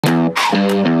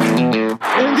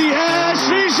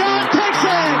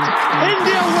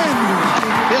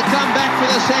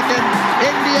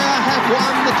have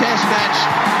won the Test match.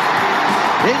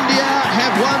 India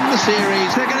have won the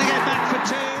series. They're going to get back for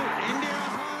two. India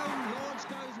home. Lords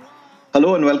goes wild.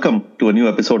 Hello and welcome to a new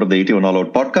episode of the 81 All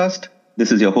Out podcast.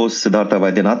 This is your host Siddhartha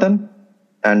Vaidyanathan,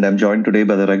 and I'm joined today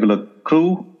by the regular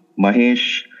crew,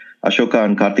 Mahesh, Ashoka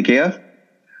and Kartikeya,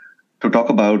 to talk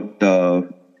about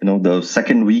the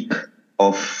second week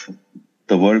of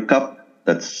the World Cup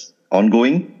that's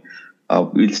ongoing.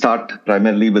 We'll start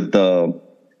primarily with the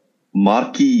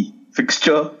marquee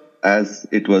fixture, as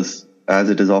it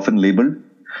is often labelled,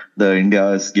 the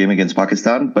India's game against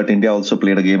Pakistan. But India also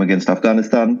played a game against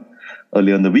Afghanistan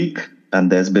earlier in the week, and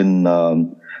there's been a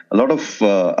lot of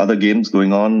other games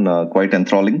going on, quite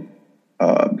enthralling.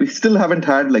 We still haven't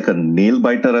had like a nail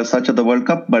biter as such at the World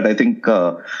Cup, but I think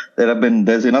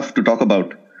there's enough to talk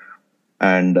about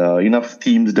and enough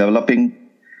themes developing.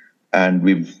 And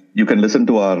you can listen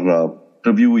to our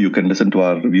preview. You can listen to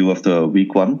our review of the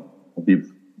week one. We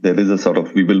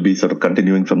will be sort of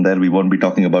continuing from there. We won't be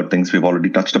talking about things we've already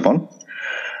touched upon.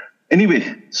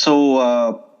 Anyway,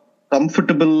 so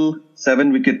comfortable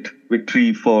 7-wicket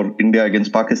victory for India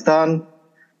against Pakistan.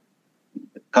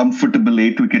 Comfortable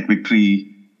 8-wicket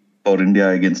victory for India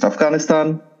against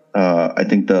Afghanistan. I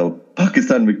think the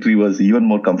Pakistan victory was even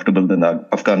more comfortable than the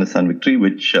Afghanistan victory,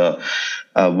 which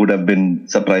would have been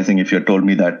surprising if you had told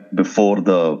me that before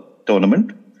the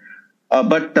tournament.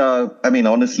 But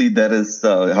honestly, there is,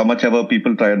 how much ever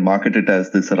people try and market it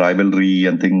as this rivalry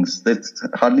and things, it's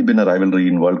hardly been a rivalry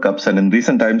in World Cups. And in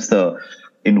recent times,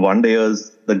 in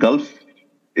one-dayers, the Gulf,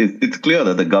 it's clear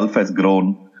that the Gulf has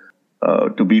grown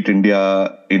to beat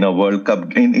India in a World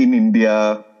Cup, in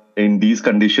India, in these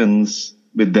conditions,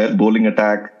 with their bowling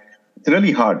attack. It's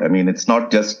really hard. I mean, it's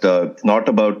not just, it's not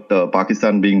about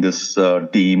Pakistan being this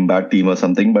bad team or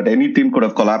something, but any team could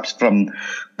have collapsed from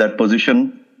that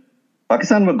position.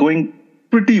 Pakistan were going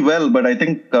pretty well, but I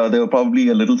think they were probably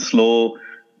a little slow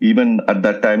even at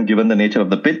that time, given the nature of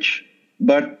the pitch.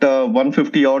 But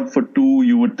 150 odd for two,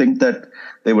 you would think that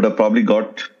they would have probably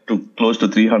got to close to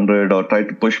 300 or tried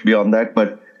to push beyond that.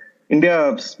 But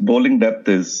India's bowling depth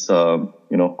is,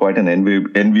 quite an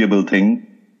enviable thing.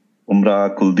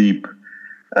 Bumrah, Kuldeep.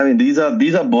 I mean, these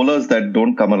are bowlers that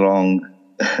don't come along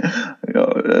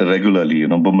regularly.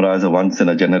 Bumrah is a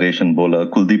once-in-a-generation bowler.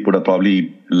 Kuldeep would have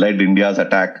probably led India's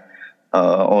attack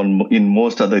in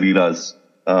most other eras.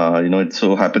 It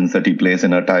so happens that he plays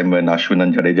in a time when Ashwin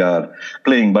and Jadeja are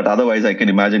playing. But otherwise, I can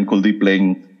imagine Kuldeep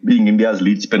being India's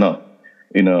lead spinner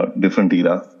in a different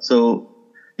era. So,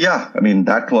 yeah, I mean,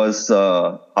 that was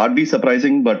hardly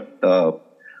surprising, but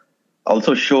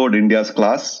also showed India's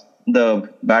class.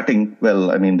 The batting,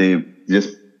 they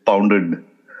just pounded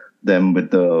them with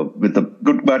the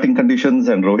good batting conditions,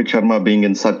 and Rohit Sharma being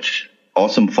in such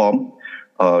awesome form.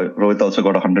 Rohit also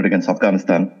got 100 against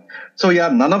Afghanistan. So yeah,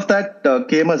 none of that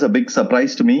came as a big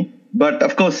surprise to me. But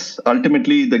of course,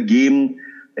 ultimately the game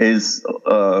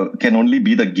can only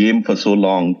be the game for so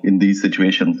long in these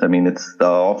situations. I mean, it's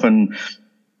often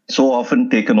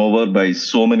taken over by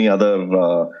so many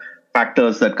other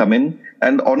factors that come in.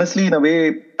 And honestly, in a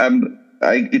way,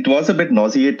 it was a bit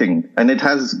nauseating, and it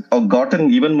has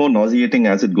gotten even more nauseating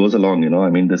as it goes along.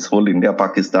 This whole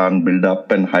India-Pakistan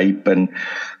build-up and hype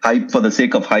for the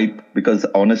sake of hype, because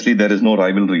honestly, there is no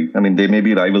rivalry. I mean, they may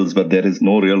be rivals, but there is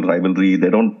no real rivalry. They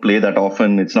don't play that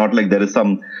often. It's not like there is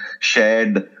some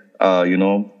shared,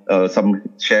 some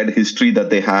shared history that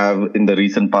they have in the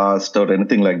recent past or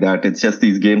anything like that. It's just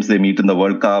these games they meet in the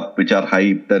World Cup, which are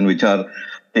hyped and which are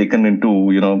taken into,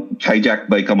 hijacked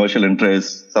by commercial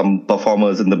interests, some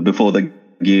performers before the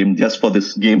game, just for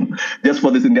this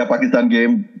India-Pakistan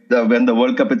game, when the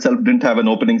World Cup itself didn't have an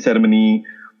opening ceremony.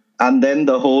 And then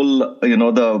the whole,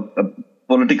 the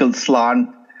political slant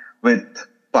with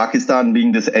Pakistan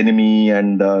being this enemy,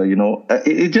 and,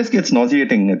 it just gets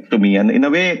nauseating to me. And in a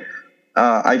way,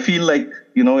 I feel like,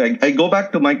 I go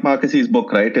back to Mike Marques's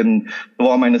book, right, in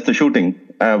War Minus the Shooting,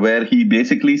 where he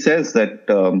basically says that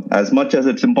as much as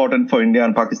it's important for India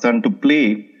and Pakistan to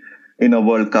play in a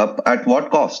World Cup, at what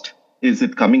cost is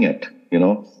it coming at,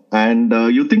 And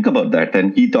you think about that,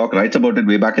 and he writes about it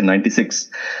way back in 96.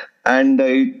 And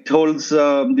it holds,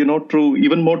 true,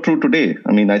 even more true today.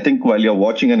 I mean, I think while you're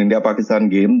watching an India-Pakistan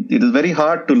game, it is very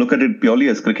hard to look at it purely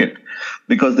as cricket,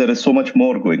 because there is so much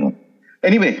more going on.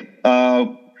 Anyway,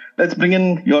 let's bring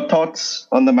in your thoughts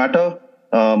on the matter.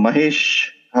 Mahesh,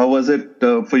 how was it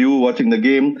for you watching the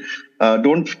game?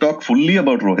 Don't talk fully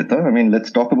about Rohit. I mean, let's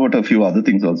talk about a few other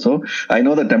things also. I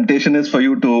know the temptation is for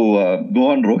you to go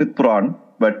on Rohit Puran,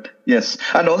 but yes.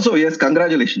 And also, yes,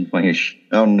 congratulations, Mahesh,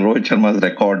 on Rohit Sharma's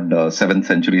record 7th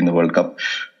century in the World Cup.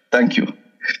 Thank you.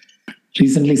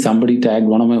 recently somebody tagged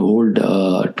one of my old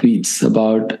tweets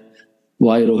about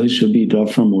why Rohit should be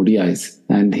dropped from ODIs.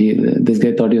 And this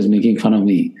guy thought he was making fun of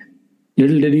me.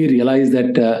 Little did he realize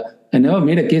that I never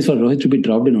made a case for Rohit to be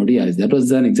dropped in ODIs. That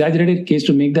was an exaggerated case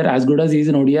to make that as good as he is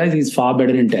in ODIs, he's far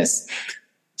better in tests.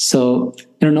 So,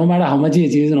 no matter how much he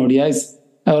achieves in ODIs,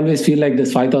 I always feel like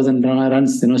there's 5,000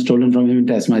 runs, stolen from him in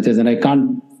test matches, and I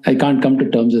can't come to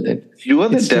terms with it. You are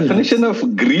the definition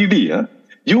of greedy, huh?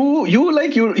 You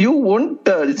won't.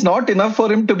 It's not enough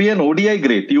for him to be an ODI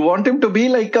great. You want him to be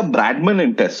like a Bradman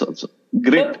in tests also.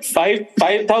 Great.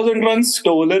 5,000 runs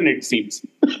stolen, it seems.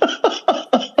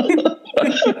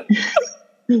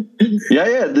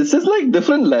 Yeah. This is like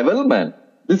different level, man.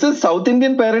 This is South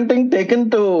Indian parenting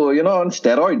taken to, on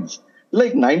steroids.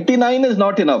 Like 99 is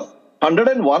not enough.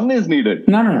 101 is needed.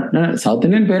 No. South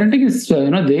Indian parenting is,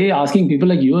 they asking people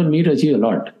like you and me to achieve a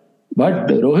lot. But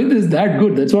Rohit is that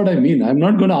good. That's what I mean. I'm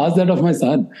not going to ask that of my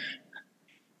son.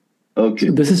 Okay.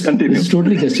 So this is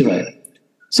totally justified.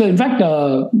 So in fact,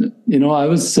 I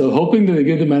was hoping that they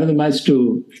give the man of the match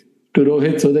to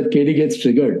Rohit so that KD gets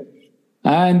triggered.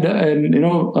 And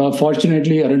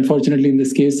fortunately or unfortunately in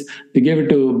this case, they gave it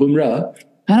to Bumrah.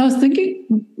 And I was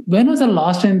thinking, when was the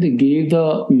last time they gave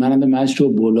the man of the match to a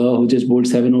bowler who just bowled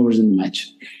 7 overs in the match?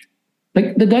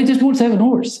 Like the guy just bowled 7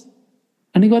 overs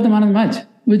and he got the man of the match,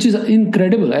 which is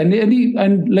incredible. And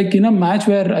like in a match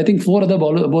where I think 4 other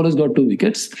bowlers got 2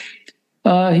 wickets,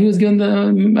 he was given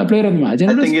the player of the match.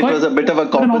 And I think it was a bit of a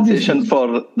compensation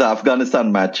for the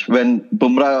Afghanistan match when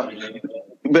Rohit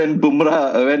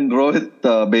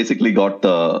basically got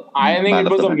the. I think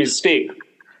it was a mistake.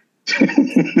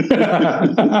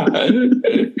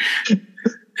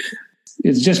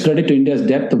 It's just credit to India's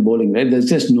depth of bowling, right? There's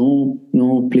just no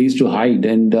place to hide.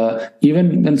 And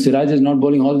even when Siraj is not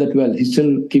bowling all that well, he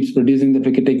still keeps producing the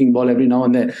wicket-taking ball every now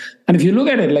and then. And if you look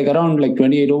at it, like around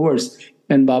 28 overs,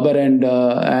 when Babar and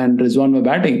Rizwan were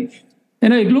batting,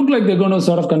 it looked like they're going to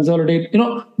sort of consolidate.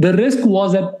 The risk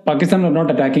was that Pakistan were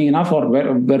not attacking enough or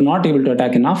were not able to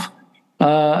attack enough.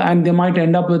 And they might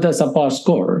end up with a subpar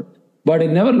score. But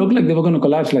it never looked like they were going to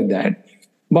collapse like that.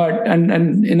 But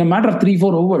and in a matter of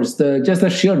 3-4 overs, just the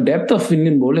sheer depth of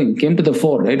Indian bowling came to the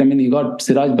fore, right? I mean, he got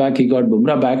Siraj back, he got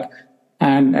Bumrah back,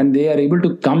 and they are able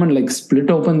to come and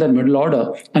split open that middle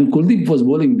order. And Kuldeep was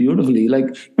bowling beautifully.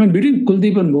 Between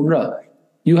Kuldeep and Bumrah,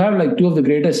 you have 2 of the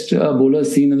greatest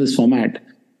bowlers seen in this format.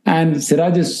 And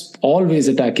Siraj is always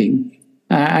attacking.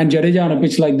 And Jadeja on a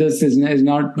pitch like this is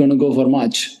not going to go for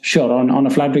much. Sure, on a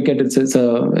flat wicket,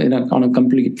 on a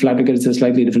complete flat wicket, it's a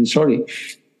slightly different story.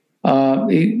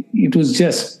 It was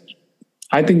just,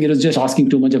 I think it was just asking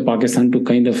too much of Pakistan to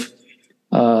kind of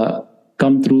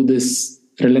come through this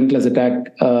relentless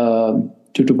attack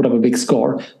to put up a big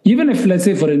score. Even if, let's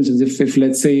say, for instance, if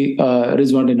let's say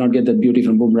Rizwan did not get that beauty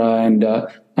from Bumrah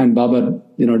and Babar,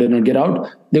 did not get out,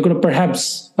 they could have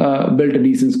perhaps built a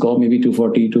decent score, maybe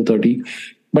 240, 230.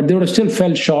 But they would have still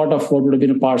fell short of what would have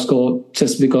been a par score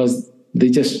just because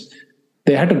they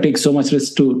had to take so much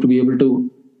risk to be able to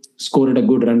score at a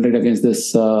good run rate against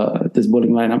this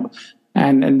bowling lineup.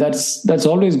 And that's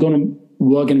always going to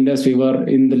work in India's favor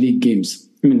in the league games.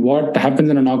 I mean, what happens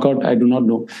in a knockout, I do not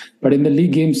know. But in the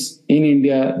league games in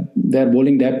India, their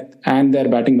bowling depth and their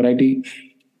batting variety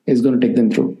is going to take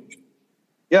them through.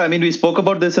 Yeah, I mean, we spoke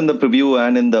about this in the preview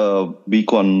and in the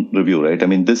week 1 review, right? I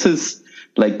mean, this is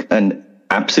like an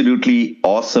absolutely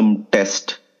awesome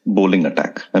test bowling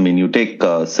attack. I mean, you take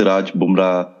Siraj,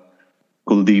 Bumrah,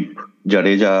 Kuldeep,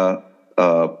 Jadeja.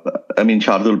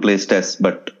 Shardul plays tests,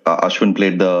 but Ashwin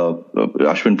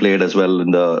played as well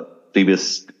in the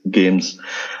previous games.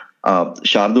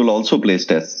 Shardul also plays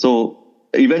tests. So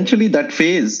eventually that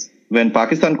phase when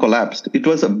Pakistan collapsed, it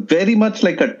was very much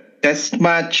like a test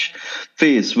match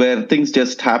phase where things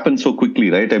just happen so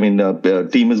quickly, right? I mean, the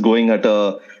team is going at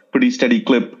a pretty steady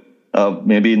clip,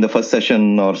 maybe in the first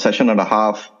session or session and a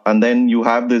half. And then you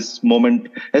have this moment,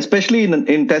 especially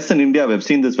in tests in India, we've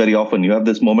seen this very often. You have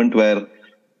this moment where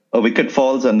a wicket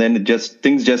falls and then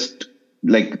things just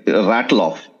rattle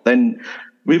off. Then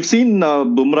we've seen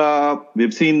Bumrah,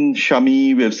 we've seen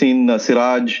Shami, we've seen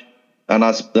Siraj and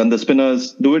the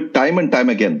spinners do it time and time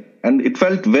again. And it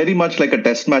felt very much like a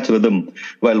test match rhythm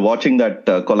while watching that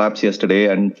collapse yesterday.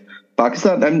 And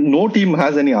Pakistan, and no team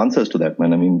has any answers to that,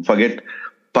 man. I mean, forget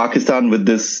Pakistan with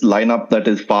this lineup that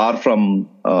is far from,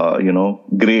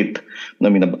 great. I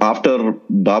mean, after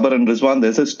Babar and Rizwan,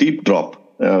 there's a steep drop.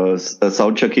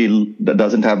 Saud Shakil that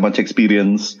doesn't have much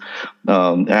experience.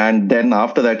 And then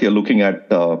after that, you're looking at,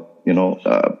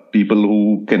 people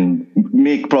who can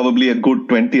make probably a good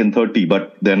 20 and 30,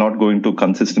 but they're not going to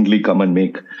consistently come and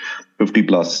make 50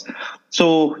 plus.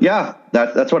 So yeah,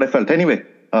 that's what I felt. Anyway,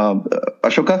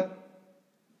 Ashoka?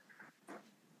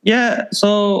 Yeah,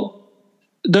 so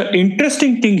the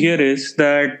interesting thing here is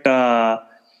that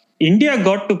India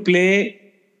got to play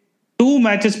two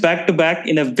matches back to back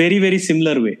in a very, very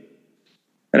similar way,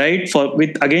 right?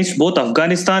 Against both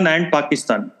Afghanistan and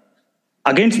Pakistan.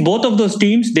 Against both of those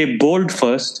teams, they bowled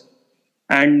first,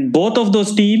 and both of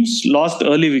those teams lost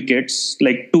early wickets,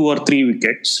 like 2 or 3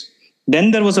 wickets.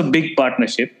 Then there was a big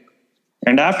partnership,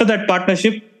 and after that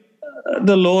partnership,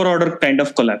 the lower order kind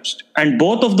of collapsed. And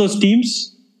both of those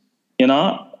teams,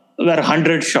 were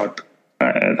 100 short.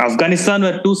 Afghanistan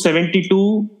were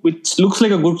 272, which looks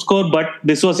like a good score, but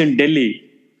this was in Delhi,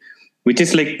 which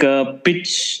is like a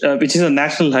pitch, which is a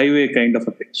national highway kind of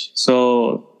a pitch.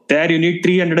 So there you need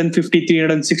 350,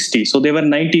 360. So they were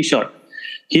 90 short.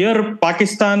 Here,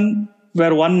 Pakistan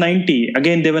were 190.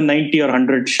 Again, they were 90 or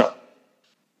 100 short.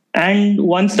 And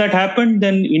once that happened,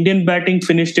 then Indian batting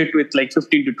finished it with like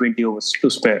 15 to 20 overs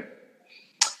to spare.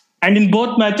 And in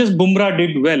both matches, Bumrah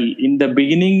did well in the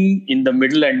beginning, in the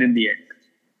middle, and in the end.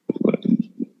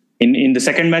 In the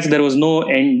second match, there was no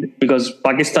end because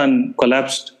Pakistan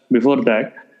collapsed before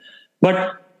that.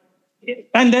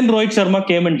 And then Rohit Sharma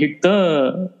came and hit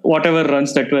the whatever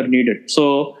runs that were needed.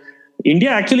 So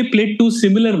India actually played two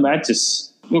similar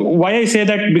matches. Why I say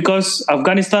that? Because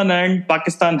Afghanistan and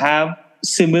Pakistan have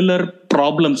similar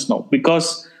problems now,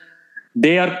 because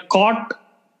they are caught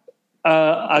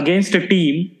against a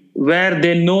team where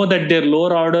they know that their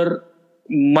lower order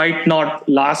might not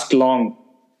last long.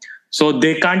 So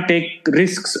they can't take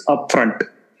risks up front.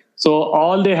 So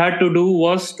all they had to do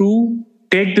was to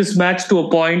take this match to a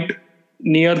point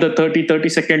near the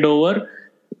 32nd over,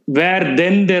 where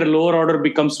then their lower order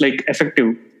becomes like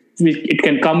effective. It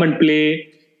can come and play,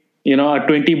 a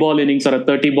 20-ball innings or a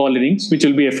 30-ball innings, which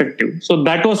will be effective. So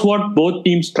that was what both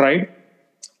teams tried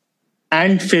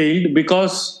and failed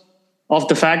because of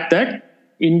the fact that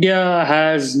India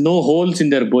has no holes in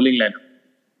their bowling lineup.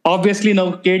 Obviously,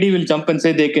 now KD will jump and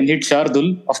say they can hit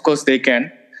Shardul. Of course, they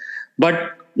can.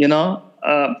 But,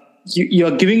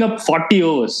 you're giving up 40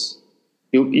 overs.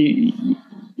 Siraj,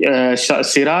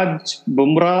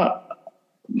 Bumrah,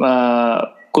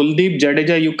 Kuldeep,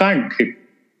 Jadeja, you can't hit.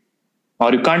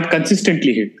 Or you can't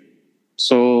consistently hit.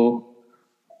 So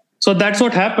that's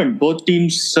what happened. Both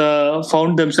teams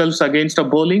found themselves against a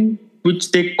bowling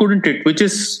which they couldn't hit, which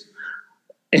is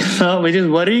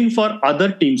worrying for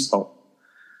other teams now.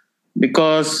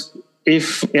 Because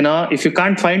if you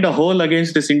can't find a hole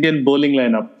against this Indian bowling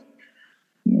lineup,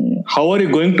 how are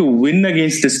you going to win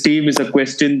against this team is a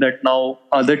question that now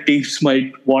other teams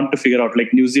might want to figure out,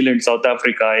 like New Zealand, South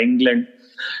Africa, England.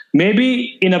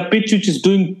 Maybe in a pitch which is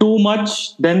doing too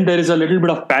much, then there is a little bit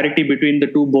of parity between the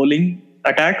two bowling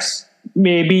attacks.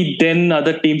 Maybe then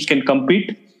other teams can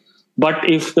compete. But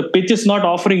if the pitch is not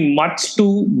offering much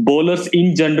to bowlers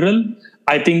in general,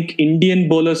 I think Indian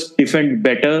bowlers defend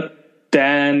better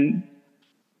than,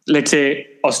 let's say,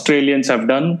 Australians have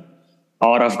done,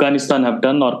 or Afghanistan have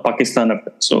done, or Pakistan have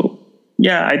done. So,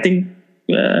 yeah, I think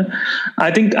that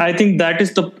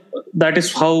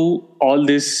is how all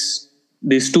these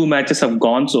two matches have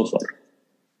gone so far.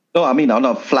 No, I mean, on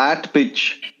a flat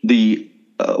pitch, the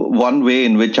one way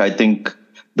in which I think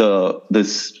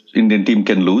this Indian team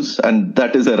can lose, and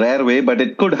that is a rare way, but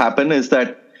it could happen, is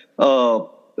that a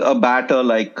batter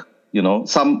like,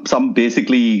 some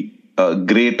basically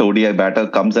great ODI batter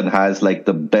comes and has like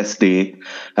the best day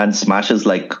and smashes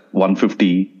like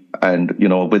 150 and,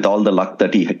 with all the luck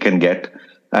that he can get.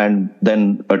 And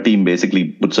then a team basically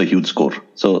puts a huge score.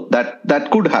 So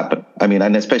that could happen. I mean,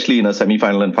 and especially in a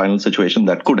semi-final and final situation,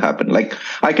 that could happen. Like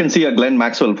I can see a Glenn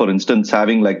Maxwell, for instance,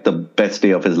 having like the best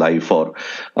day of his life, or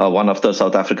one of the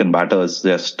South African batters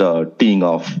just teeing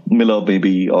off, Miller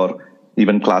maybe, or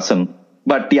even Klaasen.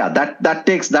 But yeah, that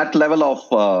takes that level of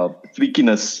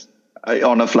freakiness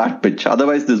on a flat pitch.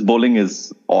 Otherwise, this bowling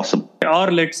is awesome.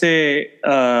 Or let's say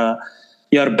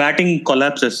your batting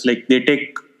collapses, like they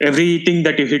take everything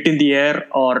that you hit in the air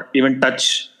or even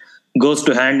touch goes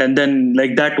to hand, and then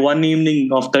like that one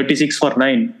evening of 36 for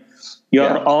 9,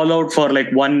 you're all out for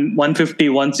like 150,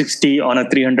 160 on a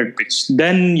 300 pitch.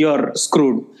 Then you're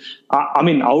screwed. I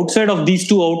mean, outside of these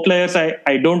two outliers,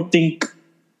 I don't think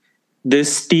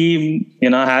this team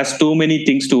has too many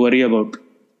things to worry about.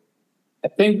 I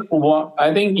think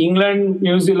England,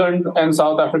 New Zealand, and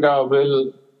South Africa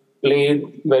will play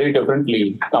very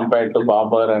differently compared to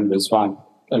Babar and Rizwan.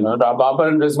 Babar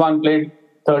and Rizwan played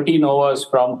 13 overs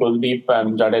from Kuldeep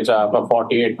and Jadeja for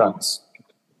 48 runs.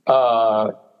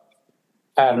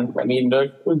 And I mean,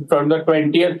 from the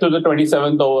 20th to the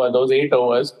 27th over, those 8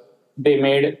 overs, they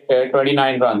made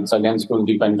 29 runs against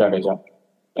Kuldeep and Jadeja.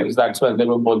 Because that's when they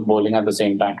were both bowling at the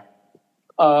same time.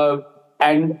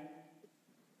 And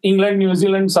England, New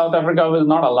Zealand, South Africa will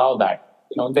not allow that.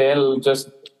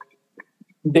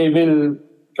 They will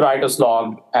try to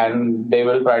slog, and they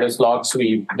will try to slog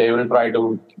sweep. They will try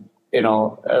to,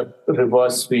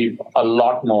 reverse sweep a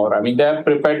lot more. I mean, they're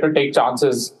prepared to take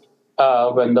chances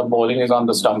when the bowling is on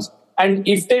the stumps. And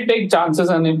if they take chances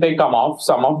and if they come off,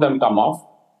 some of them come off,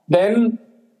 then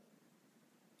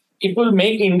it will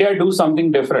make India do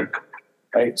something different,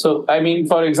 right? So, I mean,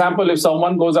 for example, if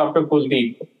someone goes after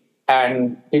Kuldeep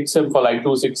and hits him for like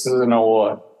 2 sixes in an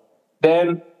over,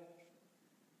 then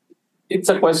it's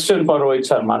a question for Rohit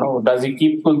Sharma. No? Does he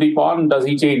keep Kuldeep on? Does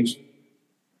he change?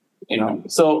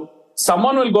 So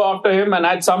someone will go after him, and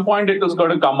at some point it is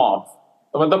going to come off.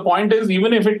 But the point is,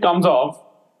 even if it comes off,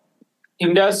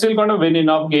 India is still going to win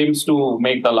enough games to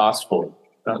make the last 4.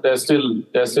 They're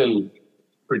still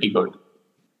pretty good.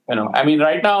 I mean,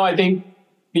 right now, I think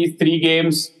these 3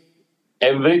 games,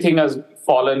 everything has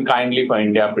fallen kindly for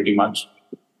India pretty much.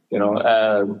 They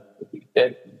are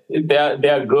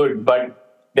good, but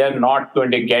they're not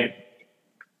going to get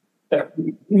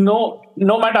no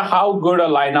matter how good a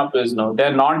lineup is.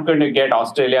 They're not going to get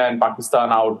Australia and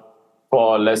Pakistan out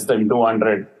for less than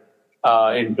 200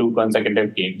 in 2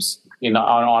 consecutive games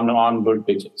on good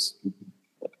pitches.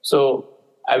 So,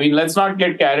 I mean, let's not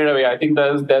get carried away. I think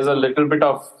there's a little bit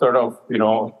of sort of,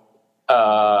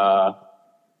 I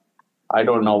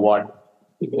don't know what,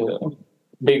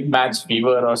 big match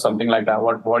fever or something like that.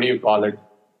 What do you call it?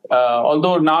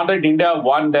 Although now that India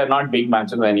won, they're not big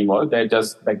matches anymore. They're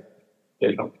just like,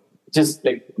 just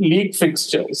like league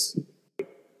fixtures.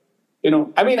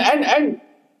 I mean, and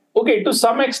okay, to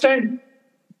some extent,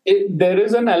 there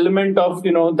is an element of,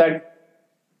 that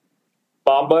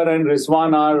Babar and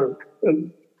Rizwan are,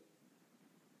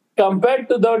 compared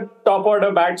to the top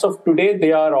order bats of today,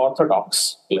 they are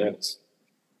orthodox players.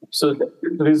 So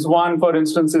Rizwan, for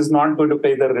instance, is not going to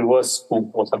play the reverse scoop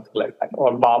or something like that.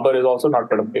 Or Babar is also not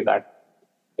going to play that.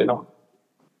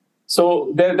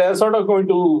 So they're sort of going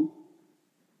to,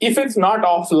 if it's not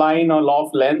offline or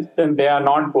off length, then they are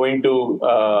not going to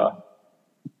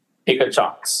take a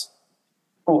chance.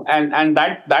 Oh, and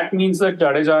that means that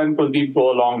Jadeja and Kuldeep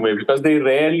go a long way because they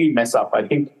rarely mess up. I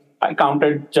think I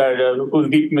counted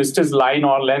Kuldeep missed his line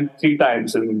or length 3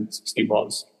 times in 60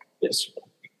 balls yesterday.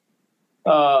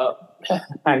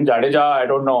 And Jadeja, I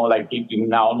don't know, like he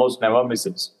now almost never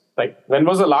misses. Like, when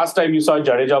was the last time you saw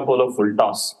Jadeja bowl a full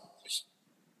toss?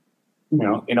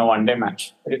 In a one-day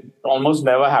match. It almost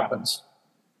never happens.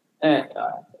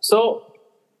 So,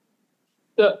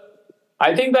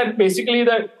 I think that basically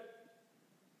that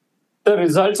the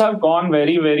results have gone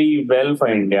very, very well for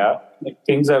India. Like,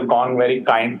 things have gone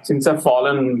things have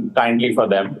fallen kindly for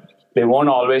them. They won't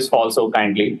always fall so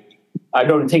kindly. I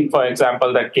don't think, for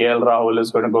example, that KL Rahul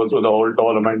is going to go through the whole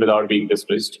tournament without being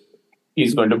dismissed.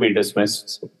 He's going to be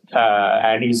dismissed.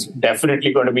 And he's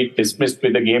definitely going to be dismissed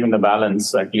with the game in the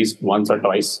balance at least once or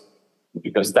twice,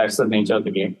 because that's the nature of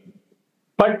the game.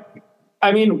 But,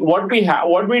 I mean, what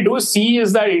we do see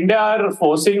is that India are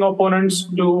forcing opponents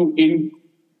to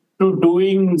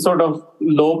doing sort of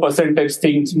low percentage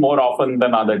things more often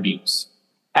than other teams.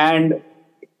 And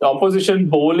the opposition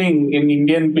bowling in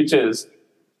Indian pitches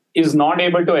is not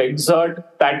able to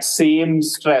exert that same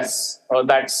stress or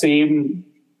that same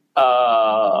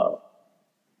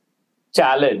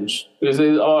challenge,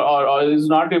 or is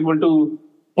not able to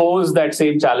pose that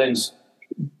same challenge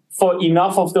for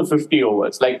enough of the 50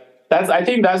 overs. Like, I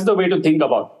think that's the way to think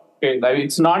about it. Okay? Like,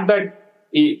 it's not that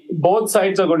both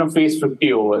sides are going to face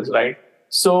 50 overs, right?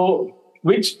 So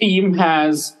which team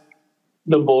has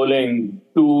the bowling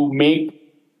to make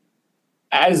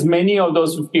as many of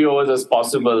those 50 overs as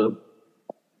possible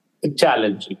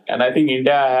challenging? And I think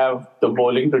India have the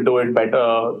bowling to do it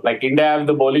better. Like, India have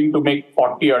the bowling to make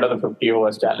 40 out of the 50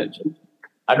 overs challenging.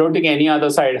 I don't think any other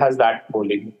side has that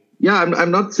bowling. Yeah,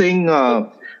 I'm not saying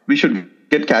we should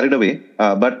get carried away,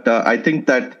 but I think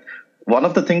that one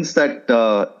of the things that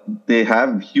they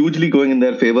have hugely going in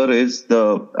their favor is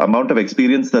the amount of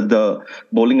experience that the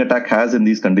bowling attack has in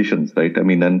these conditions, right? I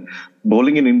mean, and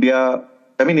bowling in India,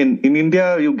 in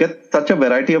India, you get such a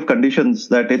variety of conditions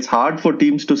that it's hard for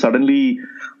teams to suddenly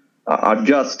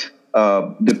adjust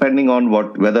depending on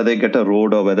whether they get a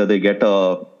road or whether they get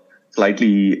a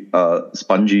slightly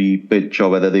spongy pitch or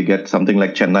whether they get something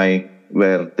like Chennai,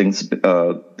 where things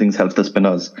help the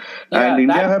spinners. Yeah, and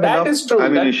India have that enough is true.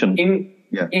 ammunition.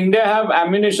 India have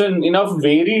ammunition, enough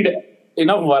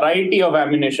variety of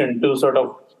ammunition to sort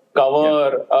of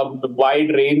cover a wide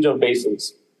range of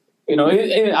bases.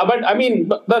 But I mean,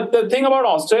 the thing about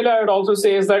Australia, I would also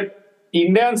say, is that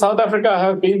India and South Africa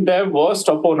have been their worst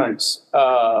opponents.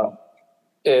 Not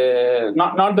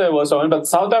their worst opponent, but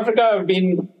South Africa have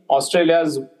been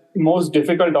Australia's most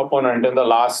difficult opponent in the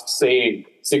last, say,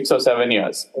 6 or 7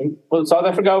 years. Well, South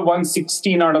Africa won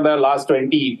 16 out of their last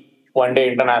 20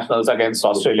 one-day internationals against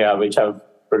Australia, which have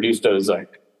produced a result.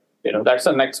 That's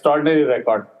an extraordinary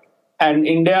record. And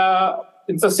India,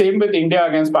 it's the same with India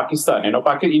against Pakistan.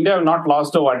 India have not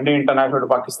lost a one-day international to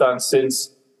Pakistan since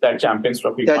that Champions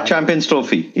Trophy. That Champions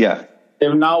Trophy, yeah.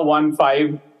 They've now won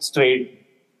 5 straight.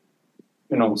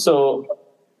 So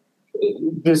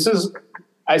this is,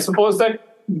 I suppose that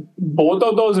both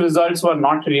of those results were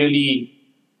not really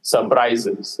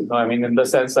surprises. In the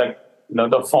sense that,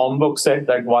 the form book said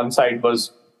that one side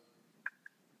was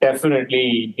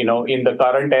definitely, in the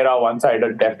current era, one side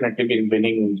had definitely been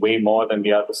winning way more than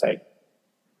the other side.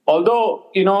 Although,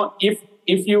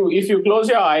 if you close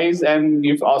your eyes and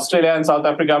if Australia and South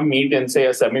Africa meet in, say,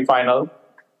 a semi-final,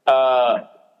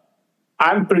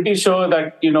 I'm pretty sure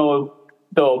that,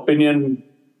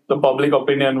 the public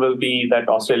opinion will be that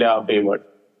Australia are favored.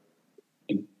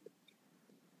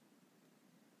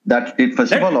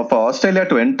 First of all, for Australia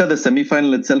to enter the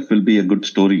semi-final itself will be a good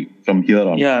story from here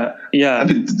on. Yeah. I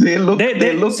mean, they look.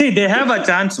 See, they have a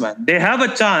chance, man. They have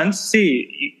a chance.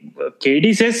 See,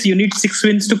 KD says you need 6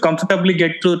 wins to comfortably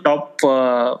get to top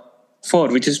 4,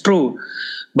 which is true.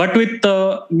 But with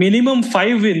minimum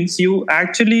 5 wins, you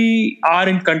actually are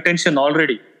in contention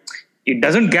already. It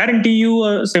doesn't guarantee you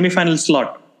a semi-final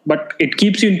slot, but it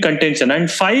keeps you in contention.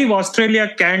 And 5 Australia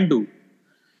can do.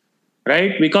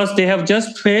 Right, because they have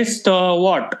just faced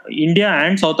India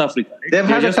and South Africa. Right? They've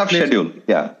had a tough schedule.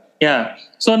 Yeah.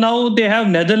 So now they have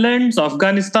Netherlands,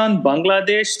 Afghanistan,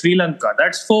 Bangladesh, Sri Lanka.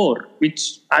 That's 4,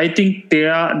 which I think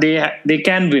they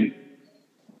can win.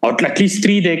 Or at least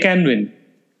 3 they can win.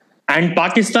 And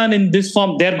Pakistan in this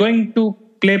form, they're going to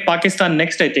play Pakistan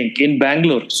next, I think, in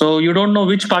Bangalore. So you don't know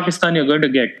which Pakistan you're going to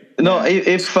get. No,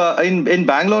 if in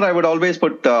Bangalore, I would always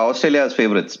put Australia as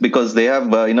favourites because they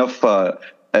have enough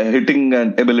hitting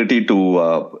and ability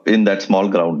to in that small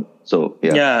ground. So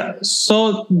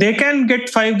so they can get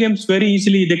 5 games very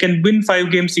easily. They can win 5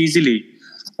 games easily.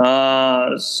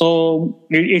 So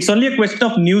it's only a question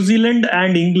of New Zealand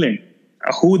and England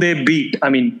who they beat. I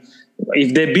mean,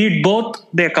 if they beat both,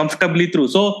 they're comfortably through.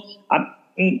 So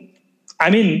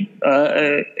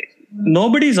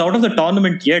nobody's out of the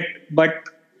tournament yet. But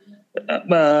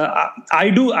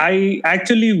I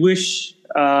actually wish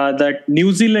that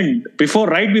New Zealand,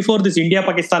 right before this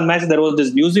India-Pakistan match, there was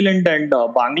this New Zealand and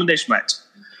Bangladesh match,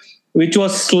 which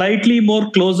was slightly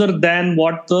more closer than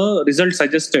what the result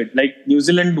suggested. Like New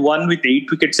Zealand won with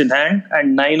 8 wickets in hand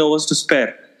and 9 overs to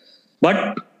spare.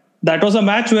 But that was a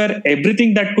match where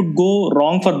everything that could go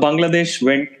wrong for Bangladesh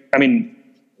went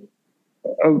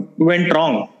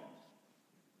wrong.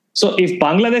 So if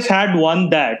Bangladesh had won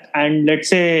that, and let's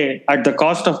say at the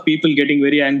cost of people getting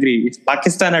very angry, if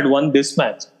Pakistan had won this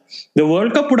match, the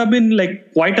World Cup would have been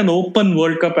like quite an open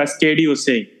World Cup, as KD was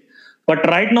saying. But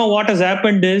right now what has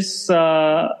happened is,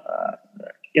 I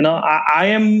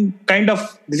am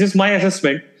this is my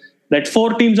assessment, that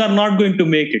 4 teams are not going to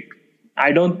make it.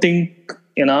 I don't think,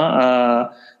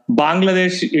 Bangladesh,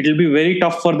 it will be very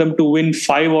tough for them to win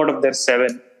 5 out of their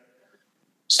 7.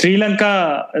 Sri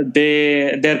Lanka,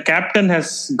 their captain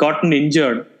has gotten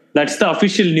injured. That's the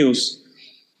official news.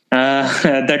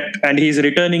 And he's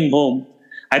returning home.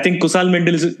 I think Kusal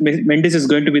Mendes is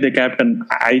going to be the captain.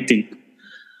 I think.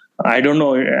 I don't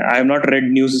know. I have not read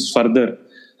news further.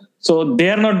 So they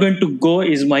are not going to go,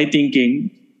 is my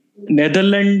thinking.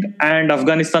 Netherlands and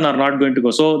Afghanistan are not going to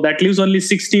go. So that leaves only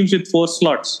 6 teams with 4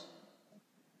 slots.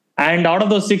 And out of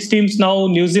those 6 teams now,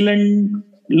 New Zealand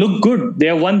look good. They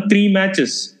have won 3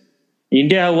 matches.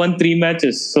 India have won 3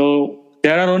 matches. So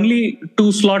there are only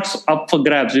 2 slots up for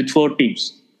grabs with 4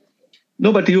 teams.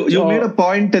 No, but you made a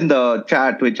point in the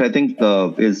chat, which I think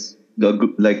is a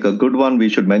good one we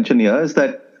should mention here, is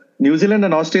that New Zealand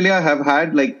and Australia have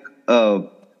had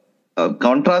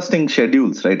contrasting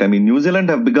schedules, right? I mean, New Zealand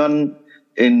have begun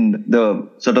in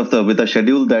with a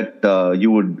schedule that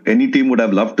any team would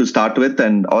have loved to start with,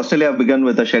 and Australia have begun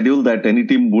with a schedule that any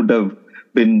team would have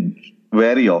been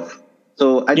wary of.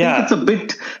 So I think it's a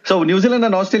bit. So New Zealand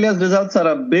and Australia's results are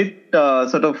a bit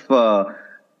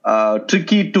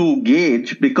tricky to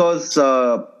gauge because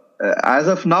as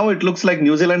of now it looks like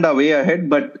New Zealand are way ahead,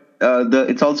 but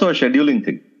it's also a scheduling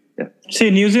thing. Yeah. See,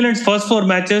 New Zealand's first 4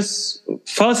 matches,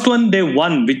 first one they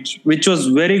won, which was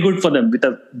very good for them with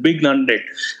a big 100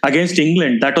 against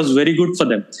England. That was very good for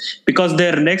them because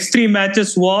their next 3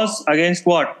 matches was against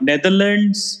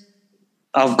Netherlands,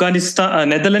 Afghanistan,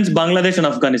 Netherlands, Bangladesh, and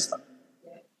Afghanistan.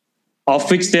 Of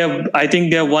which I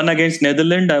think they have won against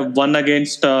Netherlands, won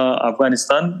against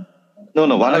Afghanistan. No,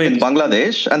 one against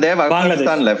Bangladesh, and they have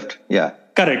Afghanistan left. Yeah.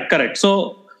 Correct.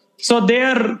 So they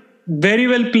are very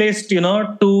well placed,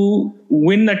 to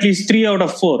win at least 3 out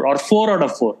of 4 or 4 out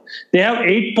of 4. They have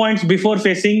 8 points before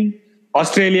facing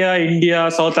Australia, India,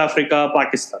 South Africa,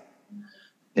 Pakistan.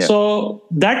 Yeah. So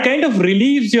that kind of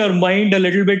relieves your mind a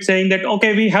little bit, saying that,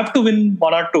 okay, we have to win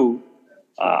 1 or 2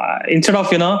 instead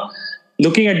of,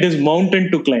 looking at this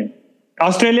mountain to climb.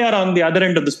 Australia are on the other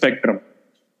end of the spectrum.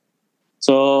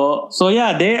 So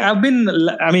yeah, they have been,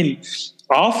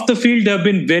 off the field, they have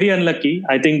been very unlucky.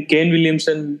 I think Kane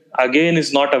Williamson again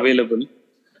is not available.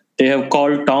 They have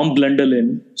called Tom Blundell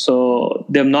in. So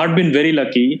they have not been very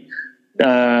lucky.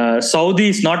 Saudi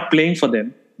is not playing for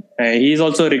them. He is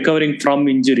also recovering from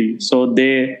injury. So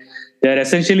they are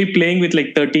essentially playing with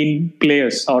like 13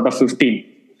 players out of 15.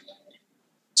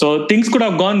 So things could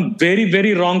have gone very,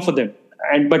 very wrong for them.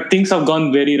 But things have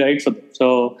gone very right for them.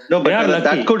 So no, but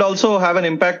that could also have an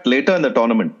impact later in the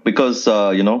tournament because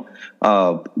you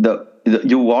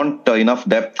want enough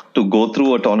depth to go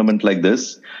through a tournament like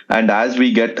this. And as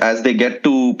they get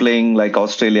to playing like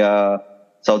Australia,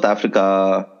 South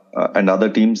Africa, and other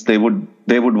teams, they would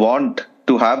want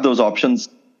to have those options.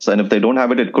 And if they don't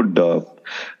have it, it could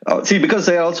because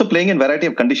they are also playing in variety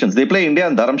of conditions. They play India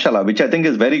and Dharamshala, which I think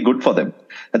is very good for them.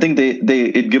 I think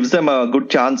it gives them a good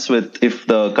chance if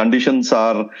the conditions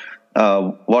are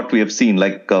what we have seen,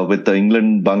 like with the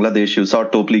England, Bangladesh, you saw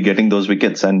Topley getting those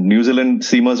wickets, and New Zealand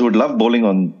seamers would love bowling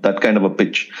on that kind of a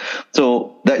pitch.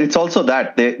 So it's also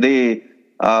that they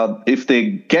if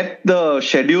they get the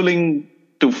scheduling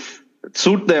to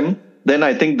suit them, then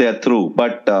I think they're through.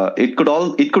 But it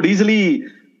could easily,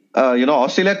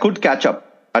 Australia could catch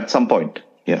up at some point.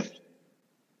 Yeah.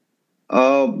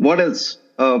 What else?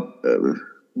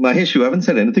 Mahesh, you haven't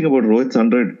said anything about Rohit's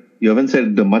 100. You haven't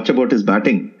said much about his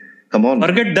batting. Come on.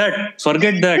 Forget that.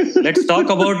 Let's talk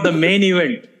about the main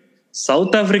event.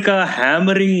 South Africa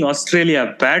hammering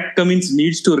Australia. Pat Cummins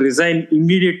needs to resign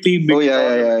immediately. Oh,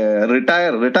 yeah.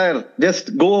 Retire.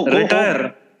 Just go. Retire.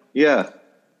 Home. Yeah.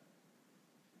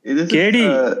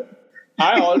 KD.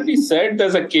 I already said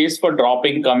there's a case for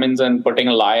dropping Cummins and putting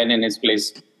a Lion in his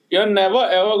place. You're never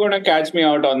ever going to catch me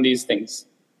out on these things.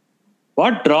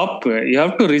 What drop? You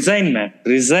have to resign, man.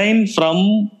 Resign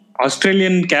from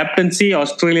Australian captaincy,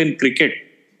 Australian cricket.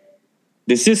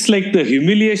 This is like the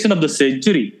humiliation of the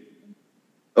century.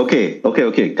 Okay.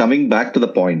 Coming back to the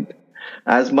point.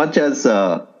 As much as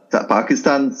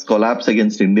Pakistan's collapse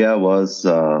against India was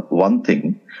one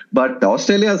thing, but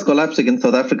Australia's collapse against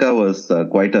South Africa was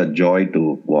quite a joy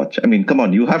to watch. I mean, come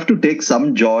on, you have to take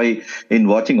some joy in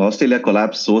watching Australia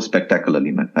collapse so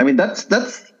spectacularly, man. I mean, that's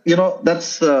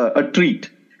a treat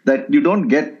that you don't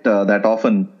get that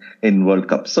often in World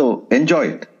Cup. So enjoy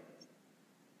it.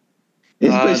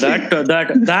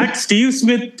 That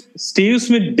Steve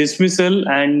Smith dismissal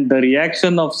and the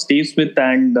reaction of Steve Smith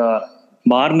and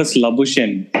Marnus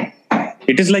Labuschagne.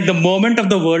 It is like the moment of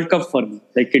the World Cup for me.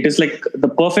 Like it is like the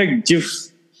perfect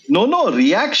gif. No.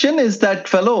 Reaction is that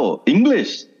fellow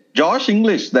Josh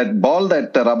English, that ball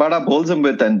that Rabada bowls him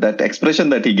with, and that expression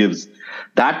that he gives.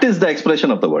 That is the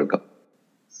expression of the World Cup.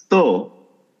 So,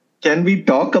 can we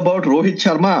talk about Rohit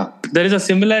Sharma? There is a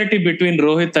similarity between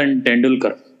Rohit and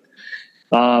Tendulkar.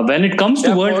 When it comes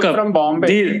to World Cup, from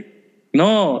Bombay.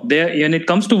 When it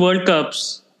comes to World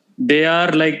Cups, they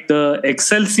are like the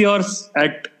Excelsiors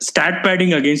at stat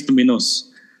padding against minnows.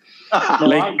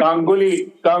 Like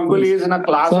Ganguly is in a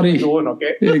class of his own,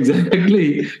 okay?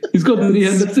 Exactly. He's got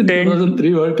 300 in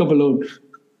 2003 World Cup alone.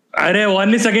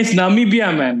 One is against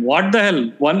Namibia, man. What the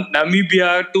hell? 1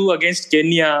 Namibia, 2 against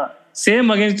Kenya. Same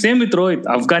with Rohit.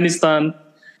 Afghanistan,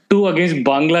 2 against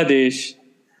Bangladesh.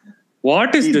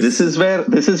 What is this?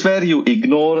 This is where you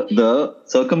ignore the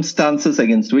circumstances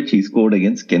against which he scored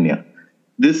against Kenya.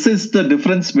 This is the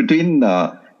difference between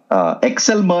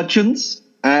Excel merchants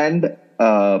and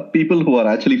people who are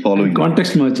actually following. And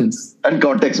context merchants.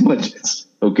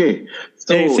 Okay.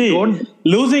 So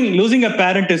losing a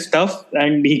parent is tough,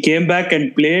 and he came back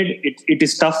and played. It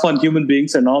is tough on human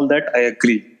beings and all that. I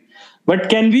agree. But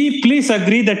can we please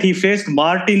agree that he faced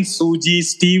Martin Suji,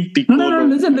 Steve Piccolo? No,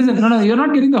 listen. No, you're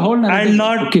not getting the whole narrative.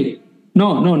 Okay.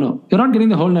 No. You're not getting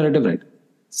the whole narrative right.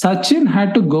 Sachin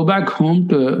had to go back home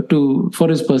for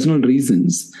his personal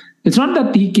reasons. It's not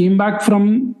that he came back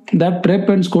from that trip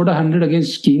and scored 100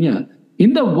 against Kenya.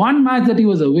 In the one match that he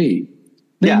was away,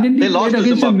 the Indian team played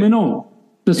against a minnow,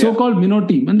 the so-called minnow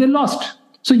team, and they lost.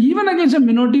 So even against a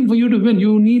minnow team, for you to win,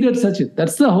 you needed Sachin.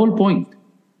 That's the whole point.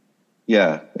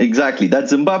 Yeah, exactly. That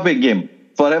Zimbabwe game,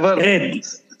 forever They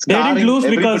scarring didn't lose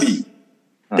everybody. because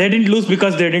they didn't lose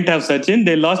because they didn't have Sachin.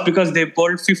 They lost because they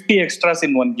bowled 50 extras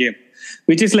in one game,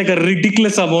 which is like a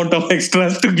ridiculous amount of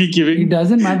extras to be It giving.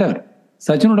 doesn't matter.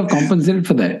 Sachin would have compensated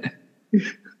for that.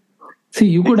 See,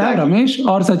 you could have Ramesh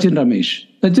or Sachin Ramesh.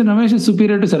 Sachin Ramesh is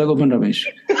superior to Saragopan Ramesh.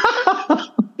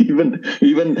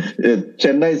 Even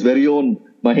Chennai's very own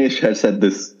Mahesh has said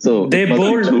this. So They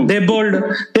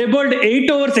bowled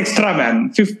 8 overs extra, man.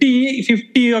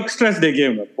 50 extras they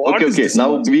gave. What is Okay. this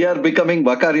Now nonsense? we are becoming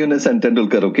Bakar Yunus and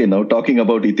Tendulkar. Okay, now talking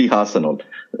about Itihas and all.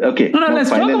 Okay. No, now let's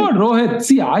finally- talk about Rohit.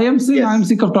 See, I am saying Yes. I'm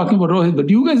sick of talking about Rohit, but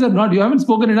you guys are not. You haven't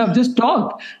spoken enough. Just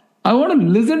talk. I want to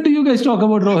listen to you guys talk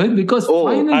about Rohit because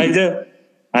finally.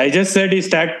 I just said he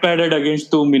stat padded against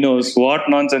 2 minnows. What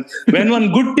nonsense. When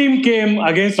one good team came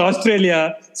against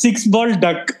Australia, 6-ball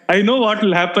duck. I know what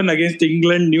will happen against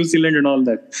England, New Zealand and all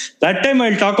that. That time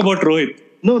I'll talk about Rohit.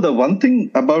 No, the one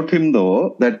thing about him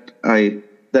though that I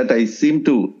seem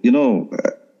to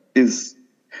is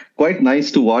quite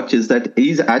nice to watch is that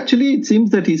he's actually, it seems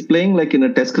that he's playing like in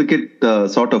a Test cricket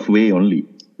sort of way only.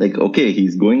 Like, okay,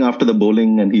 he's going after the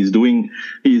bowling and he's going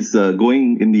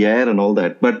in the air and all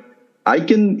that, but I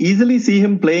can easily see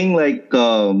him playing like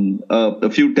a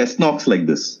few test knocks like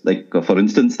this. Like, for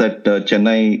instance, that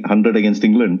Chennai 100 against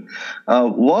England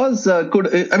was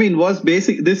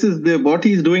basic. This is what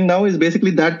he's doing now is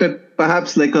basically that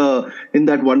perhaps like in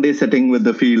that one-day setting with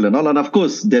the field and all. And of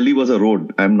course, Delhi was a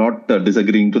road. I'm not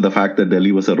disagreeing to the fact that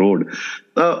Delhi was a road,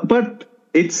 but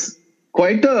it's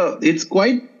quite different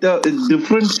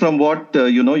from what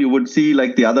you would see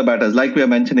like the other batters. Like we are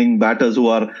mentioning, batters who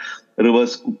are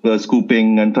reverse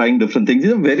scooping and trying different things.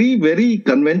 He's a very, very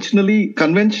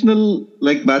conventional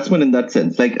like batsman in that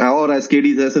sense. Like, or as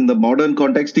KD says, in the modern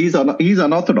context, he's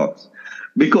unorthodox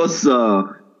because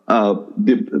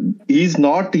he's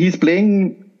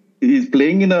playing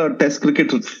in a Test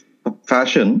cricket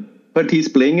fashion, but he's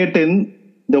playing it in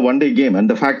the one-day game, and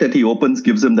the fact that he opens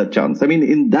gives him that chance. I mean,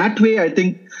 in that way, I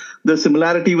think the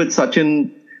similarity with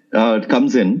Sachin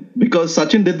comes in, because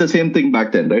Sachin did the same thing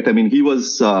back then, right? I mean, he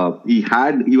was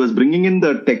bringing in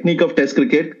the technique of Test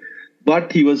cricket,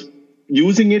 but he was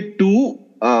using it to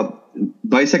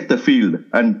dissect the field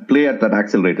and play at that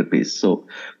accelerated pace. So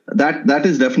that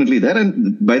is definitely there.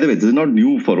 And by the way, this is not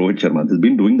new for Rohit Sharma. He's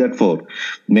been doing that for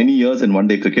many years in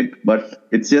one-day cricket, but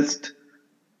it's just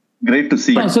great to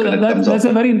see. So that's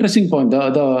a very interesting point.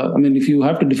 I mean, if you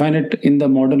have to define it in the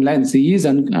modern lens, he is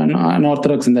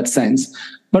unorthodox in that sense.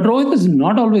 But Rohit has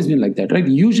not always been like that, right?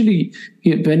 Usually,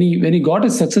 when he got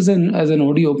his success as an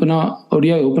ODI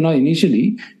opener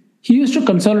initially, he used to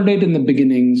consolidate in the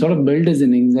beginning, sort of build his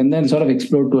innings, and then sort of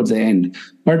explode towards the end.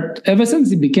 But ever since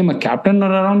he became a captain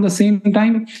around the same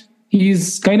time,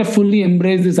 he's kind of fully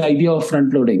embraced this idea of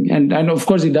front loading, and of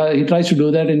course he tries to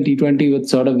do that in T20 with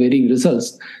sort of varying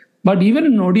results. But even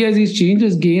in ODIs, he's changed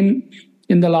his game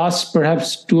in the last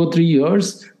perhaps 2 or 3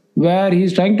 years, where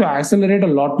he's trying to accelerate a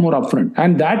lot more upfront.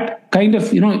 And that kind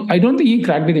of, I don't think he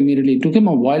cracked it immediately. It took him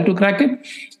a while to crack it.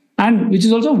 And which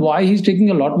is also why he's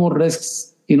taking a lot more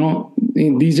risks,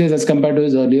 these days as compared to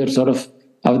his earlier sort of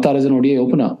avatar as an ODI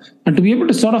opener. And to be able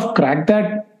to sort of crack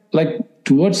that like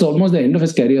towards almost the end of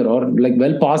his career, or like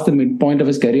well past the midpoint of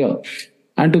his career,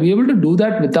 and to be able to do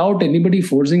that without anybody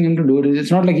forcing him to do it,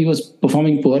 it's not like he was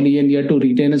performing poorly and he had to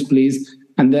retain his place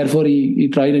and therefore he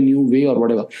tried a new way or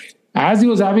whatever. As he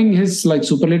was having his like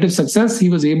superlative success, he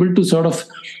was able to sort of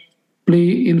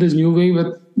play in this new way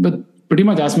with pretty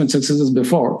much as much success as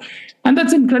before. And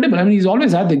that's incredible. I mean, he's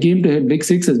always had the game to hit big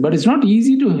sixes, but it's not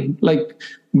easy to like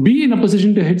be in a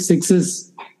position to hit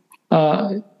sixes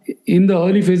in the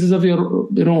early phases of your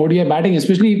ODI batting,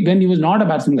 especially when he was not a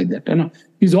batsman like that.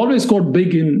 He's always scored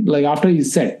big in like after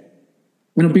he's set.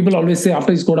 People always say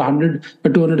after he scored 100, a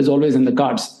 200 is always in the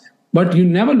cards. But you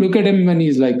never look at him when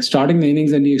he's like starting the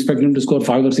innings and you expect him to score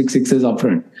 5 or 6 sixes up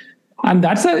front. And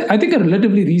that's, I think, a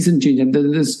relatively recent change. And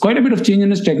there's quite a bit of change in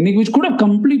his technique, which could have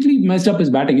completely messed up his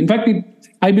batting. In fact,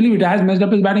 I believe it has messed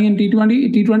up his batting in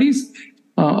T20s.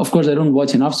 Of course, I don't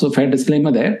watch enough, so fair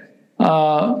disclaimer there.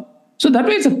 So that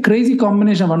way, it's a crazy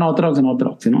combination of unorthodox and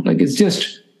orthodox. Like it's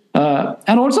just...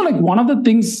 and also, like one of the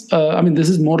things, this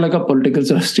is more like a political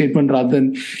sort of statement rather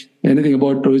than anything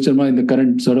about Rohit Sharma in the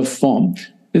current sort of form,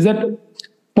 is that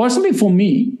personally for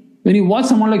me, when you watch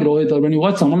someone like Rohit or when you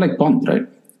watch someone like Pant, right,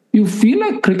 you feel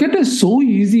like cricket is so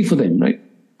easy for them, right?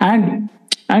 And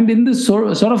in this sort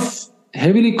of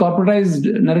heavily corporatized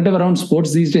narrative around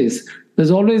sports these days, there's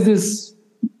always this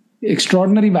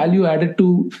extraordinary value added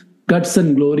to guts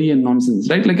and glory and nonsense,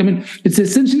 right? It's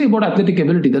essentially about athletic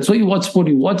ability. That's why you watch sport.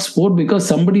 You watch sport because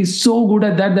somebody is so good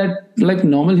at that like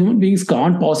normal human beings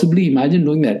can't possibly imagine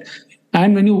doing that.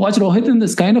 And when you watch Rohit in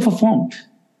this kind of a form,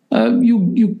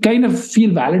 you kind of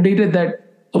feel validated that,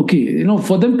 okay,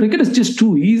 for them cricket is just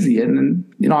too easy. And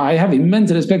I have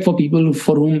immense respect for people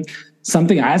for whom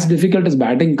something as difficult as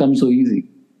batting comes so easy.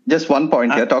 Just one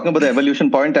point here, talking about the evolution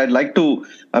point, I'd like to,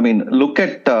 look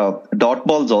at dot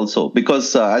balls also,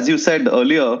 because as you said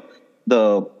earlier,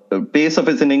 the pace of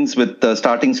his innings with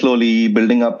starting slowly,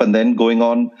 building up and then going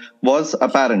on was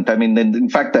apparent. In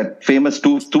fact, that famous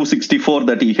 264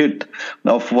 that he hit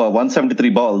of 173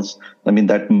 balls,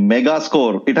 that mega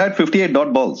score, it had 58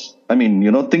 dot balls.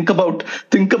 Think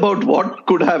about what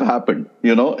could have happened,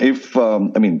 if,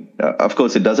 of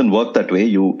course, it doesn't work that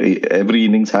way. Every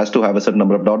innings has to have a certain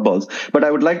number of dot balls. But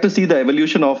I would like to see the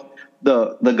evolution of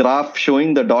the graph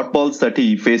showing the dot balls that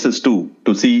he faces to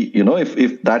see,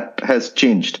 if that has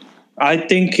changed. I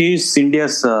think he's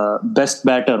India's best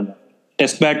batter,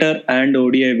 test batter and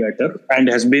ODI batter, and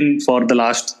has been for the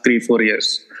last 3-4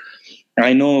 years.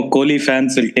 I know Kohli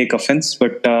fans will take offense,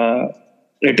 but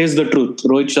it is the truth.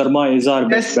 Rohit Sharma is our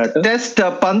best batter.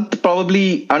 Pant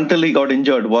probably until he got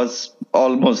injured was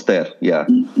almost there. Yeah.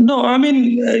 No,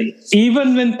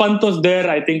 even when Pant was there,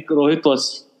 I think Rohit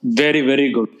was very,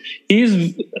 very good. He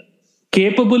is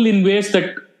capable in ways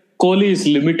that Kohli is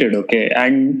limited. Okay,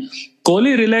 and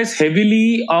Kohli relies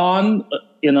heavily on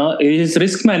his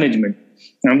risk management,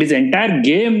 and his entire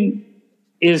game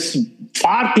is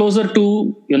far closer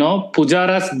to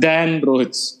Pujara's than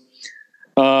Rohit's.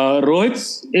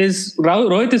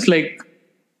 Rohit is like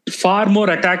far more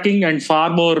attacking and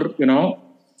far more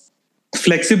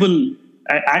flexible.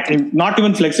 Not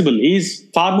even flexible. He's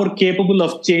far more capable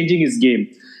of changing his game.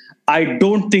 I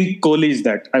don't think Kohli is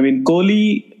that.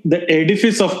 Kohli, the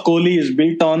edifice of Kohli is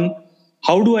built on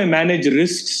how do I manage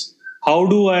risks? How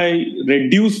do I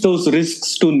reduce those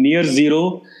risks to near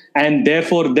zero and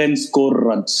therefore then score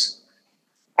runs?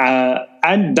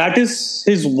 And that is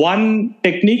his one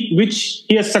technique, which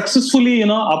he has successfully,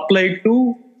 applied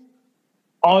to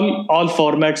all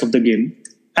formats of the game.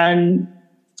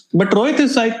 But Rohit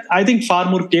is, I think, far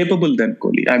more capable than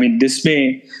Kohli. This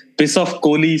may piss off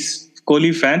Kohli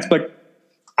fans, but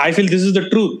I feel this is the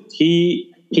truth.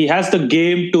 He has the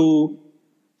game to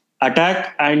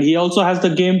attack, and he also has the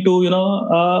game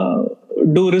to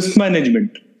do risk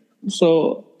management.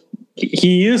 So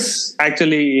he is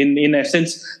actually, in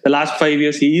essence, the last 5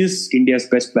 years, he is India's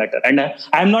best batter. And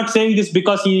I'm not saying this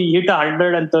because he hit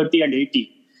 130 and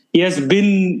 80. He has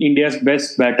been India's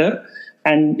best batter,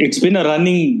 and it's been a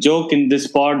running joke in this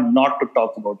pod not to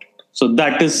talk about it. So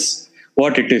that is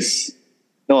what it is.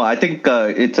 No, I think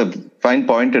it's a fine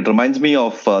point. It reminds me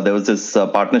of there was this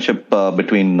partnership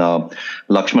between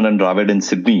Lakshman and Dravid in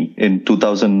Sydney in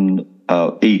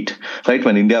 2008, right,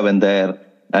 when India went there,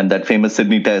 and that famous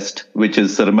Sydney test, which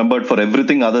is remembered for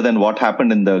everything other than what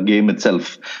happened in the game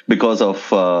itself because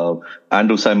of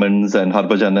Andrew Symonds and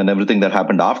Harbhajan and everything that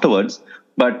happened afterwards.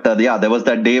 But there was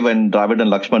that day when Dravid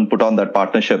and Lakshman put on that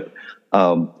partnership,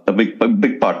 a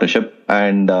big partnership.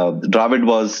 And Dravid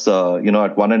was,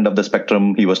 at one end of the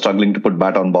spectrum. He was struggling to put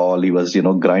bat on ball. He was,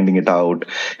 grinding it out.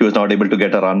 He was not able to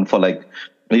get a run for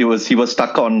he was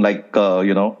stuck on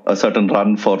a certain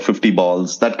run for 50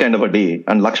 balls, that kind of a day.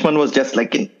 And Lakshman was just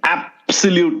in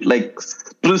absolute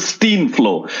pristine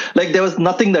flow. There was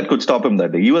nothing that could stop him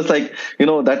that day. He was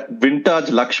that vintage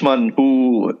Lakshman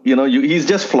who, he's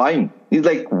just flying. He's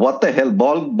what the hell?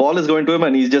 Ball is going to him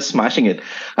and he's just smashing it.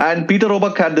 And Peter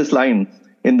Roebuck had this line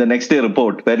in the next day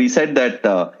report where he said that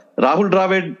Rahul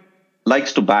Dravid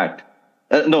likes to bat.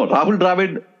 Rahul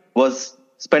Dravid was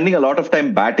spending a lot of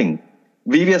time batting.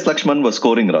 VVS Lakshman was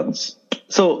scoring runs.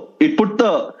 So it put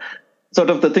the sort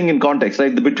of the thing in context,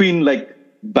 right? Between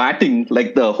batting,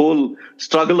 the whole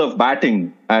struggle of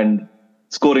batting and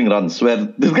scoring runs, where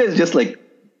this guy is just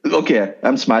okay,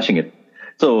 I'm smashing it.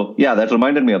 So yeah, that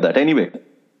reminded me of that. Anyway.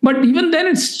 But even then,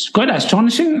 it's quite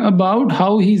astonishing about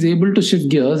how he's able to shift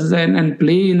gears and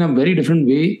play in a very different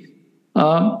way.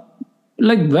 Well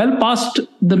past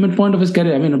the midpoint of his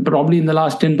career. Probably in the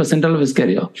last 10% of his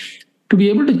career. To be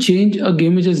able to change a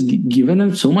game which has given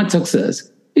him so much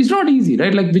success, it's not easy,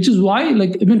 right? Which is why,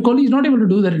 Kohli is not able to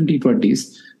do that in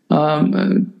T20s.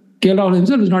 KL Rahul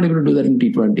himself is not able to do that in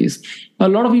T20s. A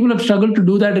lot of people have struggled to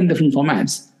do that in different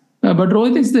formats. But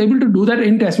Rohit is able to do that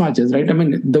in test matches, right?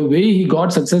 The way he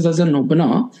got success as an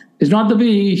opener is not the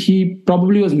way he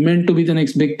probably was meant to be the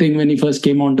next big thing when he first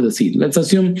came onto the scene. Let's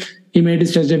assume he made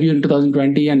his test debut in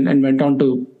 2020 and went on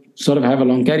to sort of have a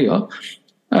long career.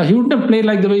 He wouldn't have played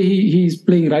the way he's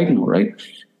playing right now, right?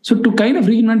 So to kind of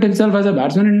reinvent himself as a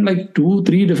batsman in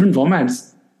 2-3 different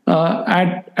formats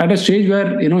at a stage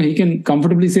where he can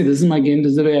comfortably say, this is my game,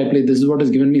 this is the way I play, this is what has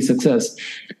given me success.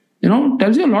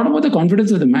 tells you a lot about the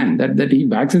confidence of the man that he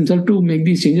backs himself to make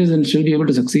these changes and still be able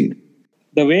to succeed.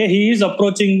 The way he is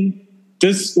approaching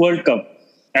this World Cup,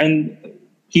 and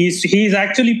he's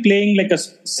actually playing like a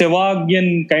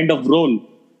Sehwagian kind of role,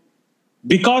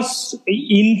 because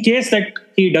in case that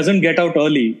he doesn't get out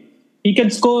early, he can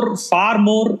score far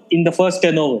more in the first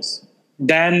 10 overs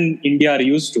than India are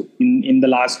used to in the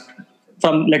last,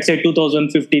 from let's say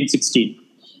 2015-16.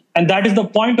 And that is the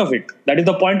point of it. That is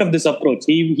the point of this approach.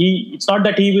 It's not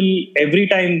that he will every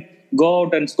time go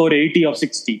out and score 80 or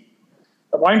 60.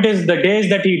 The point is, the days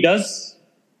that he does,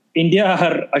 India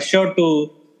are assured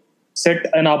to set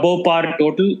an above par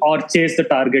total or chase the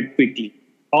target quickly,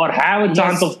 or have a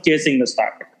chance of chasing the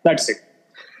target. That's it.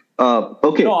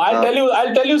 Okay. No,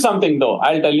 I'll tell you something though.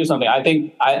 I'll tell you something. I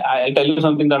think I'll tell you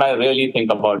something that I really think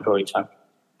about Rohit Sharma.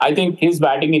 I think his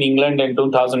batting in England in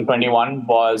 2021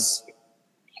 was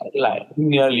like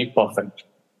nearly perfect.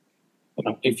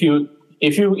 If you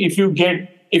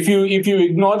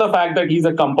ignore the fact that he's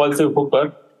a compulsive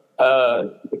hooker,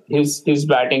 his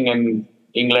batting in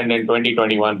England in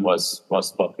 2021 was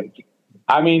perfect.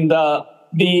 I mean, the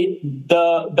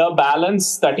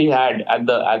balance that he had at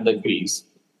the crease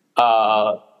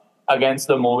against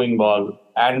the moving ball,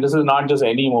 and this is not just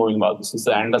any moving ball. This is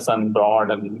the Anderson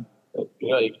Broad and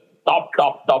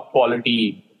top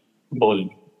quality bull.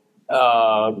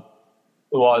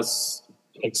 Was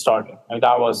extraordinary.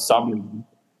 That was some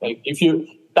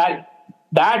that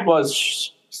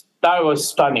was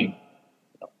stunning.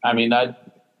 I mean,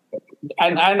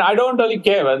 and I don't really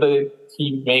care whether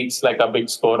he makes like a big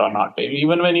score or not.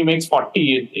 Even when he makes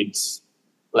 40, it's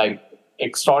like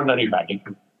extraordinary batting.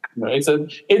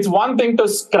 It's one thing to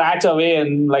scratch away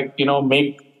and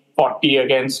make 40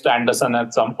 against Anderson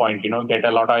at some point. Get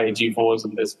a lot of edgy fours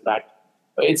and this that.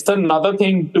 It's another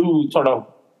thing to sort of.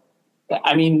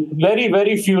 I mean, very,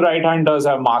 very few right-handers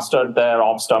have mastered their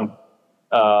off-stump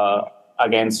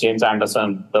against James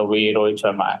Anderson the way Rohit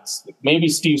Sharma has. Maybe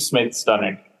Steve Smith's done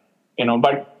it,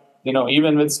 but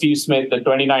even with Steve Smith, the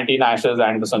 2019 Ashes,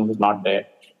 Anderson was not there.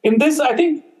 In this, I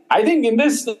think in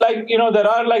this, there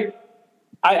are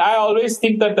I always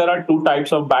think that there are two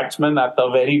types of batsmen at the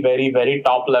very, very, very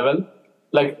top level.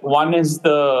 Like, one is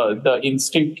the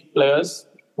instinct players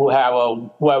who have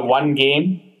one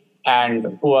game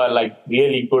and who are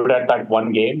really good at that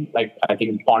one game. Like, I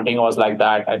think Ponting was like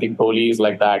that. I think Kohli is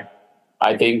like that.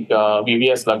 I think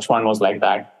VVS Lakshman was like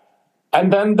that.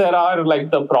 And then there are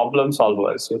the problem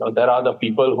solvers. There are the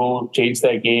people who change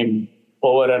their game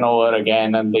over and over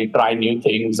again, and they try new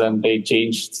things and they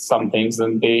change some things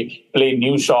and they play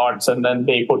new shots and then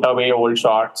they put away old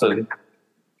shots. And,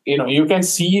 you can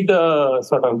see the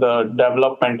sort of the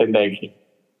development in their game.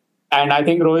 And I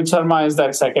think Rohit Sharma is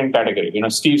that second category.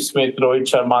 Steve Smith, Rohit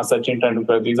Sharma, Sachin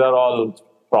Tendulkar, these are all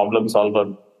problem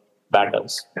solver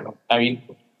batters. I mean,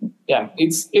 yeah,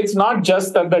 it's not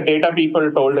just that the data people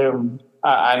told him,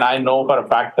 and I know for a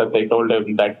fact that they told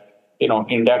him that,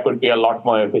 India could be a lot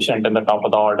more efficient in the top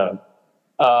of the order.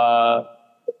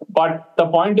 But the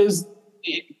point is,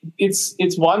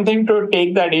 it's one thing to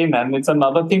take that in, and it's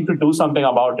another thing to do something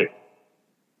about it.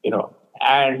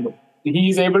 And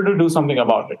he's able to do something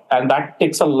about it, and that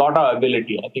takes a lot of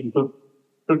ability, I think,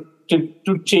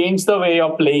 to change the way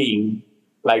of playing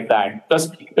like that.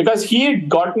 Because he had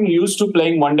gotten used to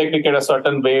playing one-day cricket a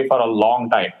certain way for a long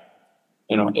time.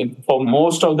 For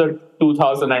most of the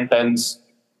 2010s,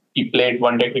 he played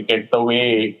one-day cricket the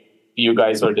way you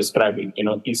guys were describing.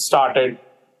 He started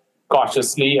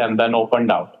cautiously and then opened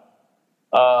out,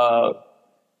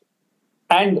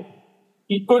 and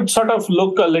he could sort of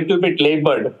look a little bit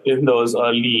labored in those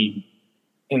early,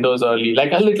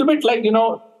 like a little bit like,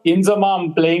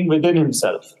 Inzamam playing within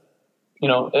himself.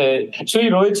 Actually,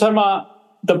 Rohit Sharma,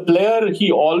 the player he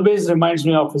always reminds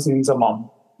me of is Inzamam.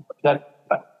 That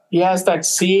he has that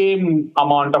same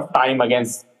amount of time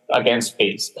against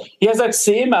pace. He has that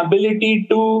same ability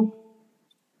to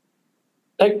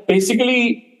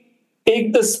basically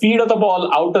take the speed of the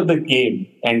ball out of the game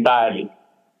entirely,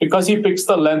 because he picks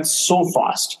the length so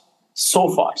fast.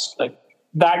 Like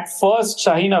that first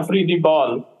Shaheen Afridi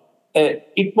ball,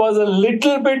 it was a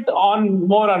little bit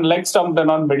more on leg stump than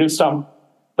on middle stump,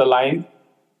 the line.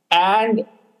 And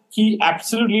he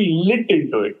absolutely lit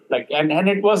into it. And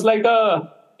it was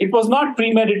it was not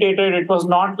premeditated. It was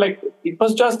not it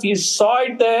was just, he saw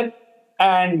it there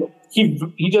and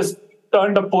he just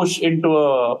turned a push into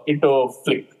a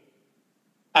flick.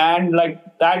 And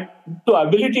that, the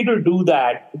ability to do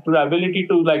that, the ability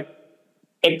to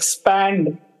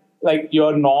expand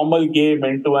your normal game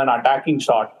into an attacking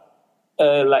shot,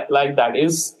 like that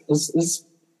is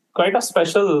quite a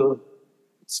special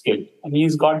skill, and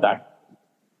he's got that.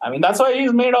 I mean, that's why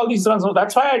he's made all these runs. So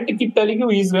that's why I keep telling you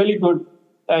he's really good.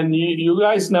 And you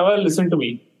guys never listen to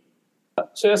me.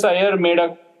 Shreyas Iyer made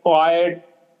a quiet,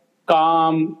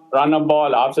 calm run of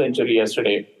ball half century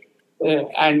yesterday.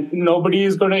 And nobody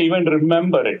is going to even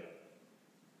remember it.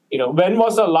 When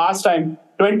was the last time,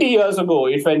 20 years ago,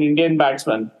 if an Indian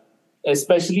batsman,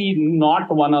 especially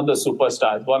not one of the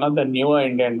superstars, one of the newer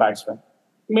Indian batsmen,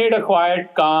 made a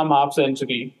quiet, calm half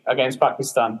century against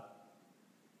Pakistan,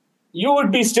 you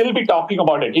would still be talking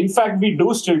about it. In fact, we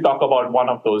do still talk about one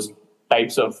of those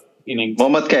types of innings.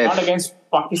 Mohammad Kaif. Not against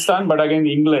Pakistan, but against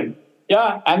England.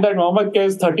 Yeah, and that Mohammad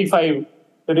Kaif's 35,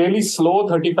 the really slow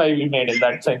 35 he made in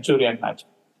that centurion match.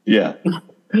 Yeah.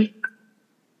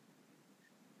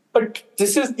 But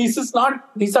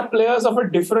these are players of a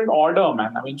different order,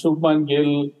 man. I mean, Shubman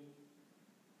Gill,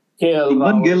 KL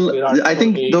Shubman Gill, Virat I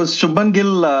think Kohli. those Shubman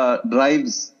Gill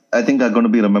drives, I think, are going to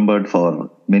be remembered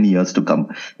for many years to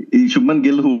come. Shubman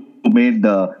Gill, who made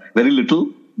very little,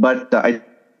 but I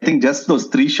think just those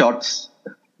 3 shots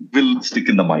will stick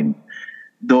in the mind.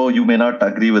 Though you may not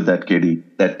agree with that, KD,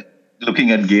 that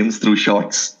looking at games through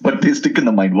shots, but they stick in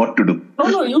the mind what to do.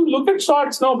 No, you look at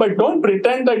shots, but don't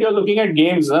pretend that you're looking at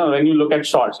games when you look at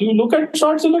shots. You look at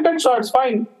shots,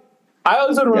 fine. I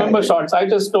also remember shots. I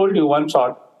just told you one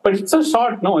shot. But it's a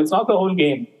shot. No, it's not the whole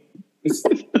game.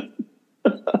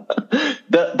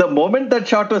 The moment that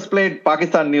shot was played,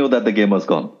 Pakistan knew that the game was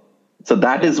gone. So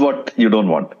that is what you don't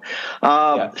want.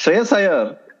 Shreyas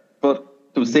Iyer,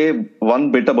 to say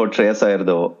one bit about Shreyas Iyer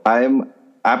though, I am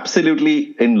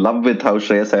absolutely in love with how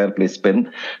Shreyas Iyer plays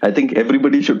spin. I think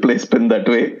everybody should play spin that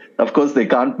way. Of course, they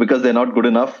can't because they're not good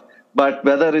enough. But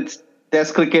whether it's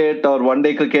Test cricket or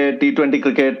one-day cricket, T20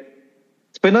 cricket,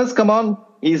 spinners come on.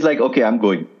 He's like, okay, I'm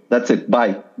going. That's it.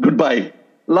 Bye. Goodbye.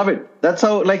 Love it. That's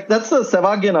the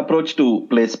Sehwagian approach to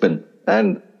play spin.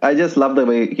 And I just love the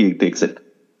way he takes it.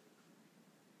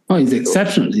 Oh, he's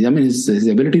exceptional. I mean, his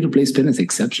ability to play spin is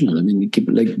exceptional. I mean,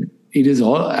 it is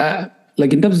all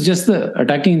in terms of just the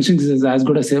attacking instincts is as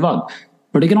good as Sehwag,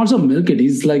 but he can also milk it.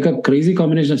 He's like a crazy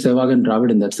combination of Sehwag and Dravid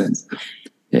in that sense,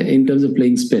 in terms of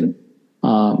playing spin.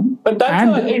 But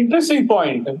that's an interesting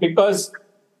point because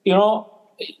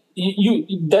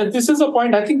this is a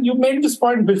point. I think you made this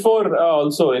point before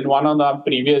also in one of the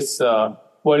previous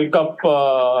World Cup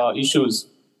issues.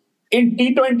 In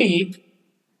T20,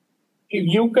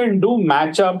 you can do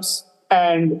matchups,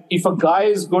 and if a guy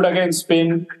is good against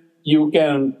spin, you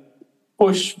can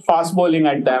push fast bowling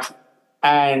at them,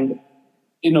 and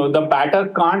the batter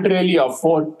can't really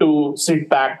afford to sit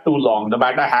back too long. The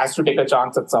batter has to take a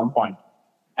chance at some point,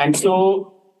 and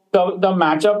so the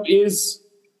matchup is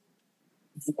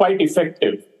quite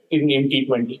effective in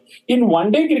T20. In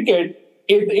one-day cricket,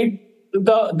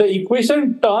 the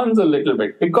equation turns a little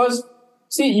bit because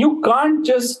you can't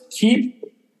just keep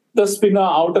the spinner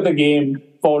out of the game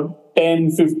for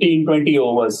 10, 15, 20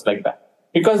 overs like that,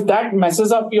 because that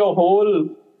messes up your whole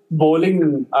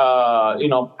bowling,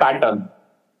 pattern.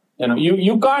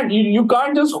 You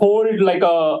can't just hold like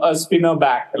a spinner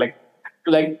back.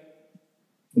 Like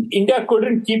India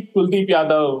couldn't keep Kuldeep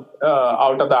Yadav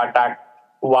out of the attack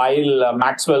while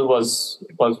Maxwell was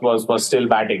still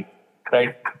batting,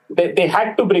 right? They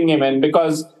had to bring him in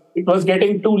because it was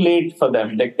getting too late for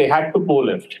them. Like they had to bowl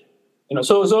him.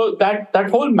 So that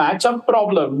whole matchup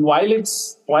problem, while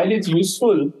it's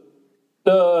useful,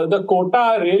 the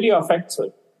quota really affects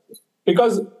it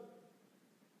because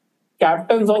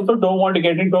captains also don't want to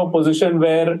get into a position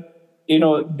where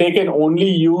they can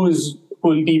only use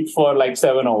Kuldeep for like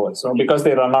 7 overs, because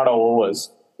they run out of overs,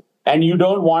 and you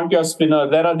don't want your spinner.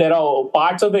 There are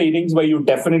parts of the innings where you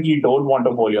definitely don't want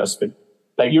to bowl your spin.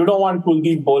 Like you don't want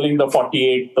Kuldeep bowling the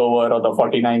 48th over or the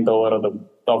 49th over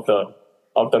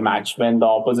of the match when the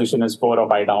opposition is 4 or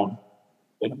 5 down.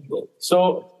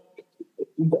 So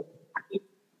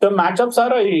the matchups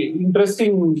are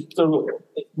interesting. So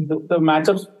the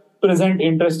matchups present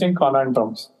interesting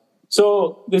conundrums.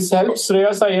 So this helps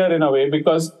Shreyas Iyer in a way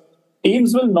because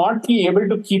teams will not be able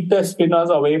to keep their spinners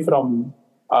away from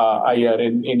Iyer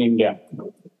in India.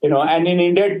 And in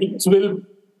India teams will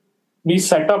be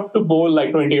set up to bowl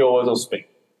like 20 overs of spin.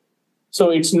 So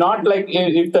it's not like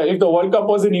if the World Cup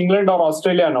was in England or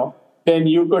Australia, then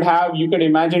you could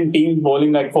imagine teams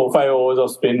bowling like 4-5 overs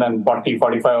of spin and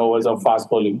 40-45 overs of fast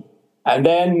bowling. And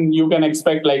then you can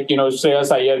expect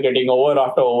Shreyas Iyer getting over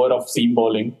after over of seam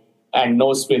bowling and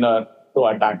no spinner to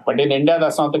attack. But in India,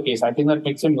 that's not the case. I think that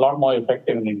makes him a lot more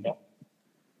effective in India.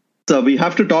 So we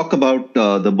have to talk about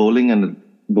the bowling and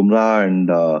Bumrah and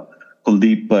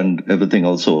Kuldeep and everything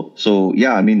also. So,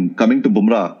 yeah, I mean, coming to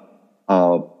Bumrah,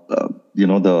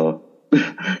 the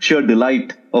sheer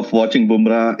delight of watching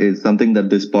Bumrah is something that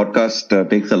this podcast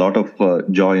takes a lot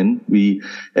of joy in.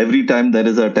 Every time there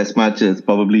is a test match, there's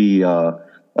probably a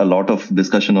lot of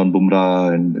discussion on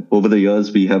Bumrah, and over the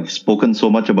years we have spoken so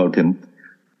much about him.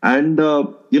 And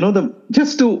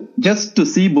just to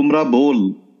see Bumrah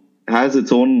bowl has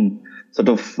its own sort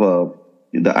of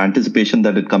the anticipation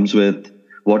that it comes with,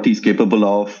 what he's capable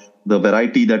of, the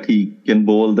variety that he can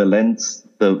bowl, the lengths,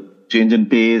 the change in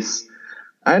pace.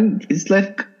 And it's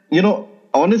like,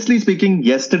 honestly speaking,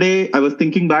 yesterday I was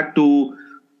thinking back to,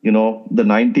 the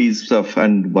 90s stuff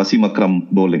and Wasim Akram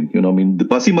bowling. The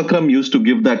Wasim Akram used to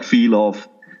give that feel of,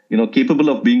 capable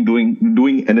of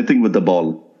doing anything with the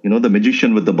ball, the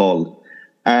magician with the ball.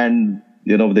 And,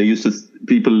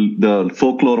 the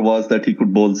folklore was that he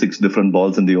could bowl 6 different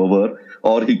balls in the over,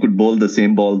 or he could bowl the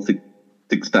same ball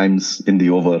six times in the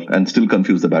over and still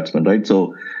confuse the batsman, right?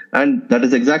 So, and that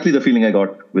is exactly the feeling I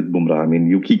got with Bumrah. I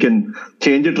mean, he can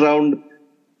change it around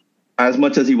as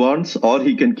much as he wants, or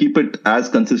he can keep it as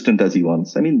consistent as he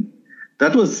wants. I mean,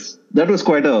 that was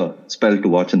quite a spell to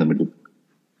watch in the middle.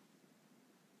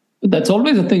 That's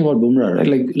always the thing about Bumrah,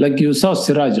 right? Like you saw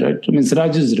Siraj, right? I mean,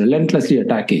 Siraj is relentlessly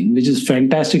attacking, which is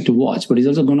fantastic to watch, but he's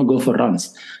also going to go for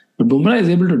runs. But Bumrah is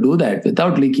able to do that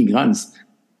without leaking runs.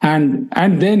 And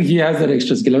then he has that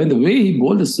extra skill. I mean, the way he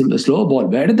bowled the slow ball,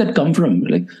 where did that come from?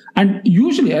 And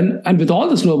usually, and with all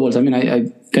the slow balls, I mean, I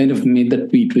kind of made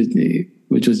that tweet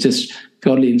which was just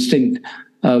purely instinct,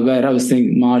 where I was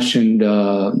saying Marsh and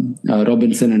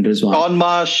Robinson and Rizwan. On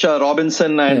Marsh,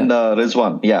 Robinson and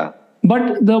Rizwan, yeah.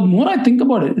 But the more I think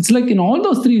about it, it's like in all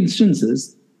those 3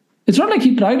 instances, it's not like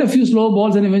he tried a few slow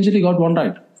balls and eventually got one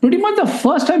right. Pretty much the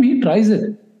first time he tries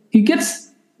it, he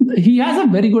has a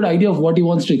very good idea of what he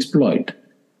wants to exploit.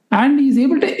 And he's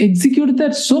able to execute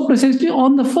that so precisely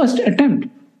on the first attempt. I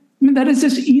mean, that is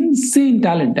just insane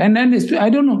talent. And I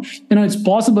don't know, it's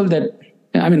possible that,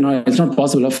 no, it's not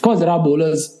possible. Of course, there are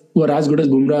bowlers who are as good as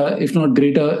Bumrah, if not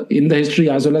greater in the history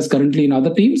as well as currently in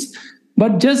other teams.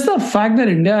 But just the fact that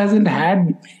India hasn't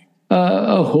had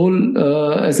a whole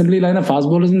assembly line of fast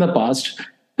bowlers in the past,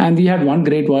 and we had one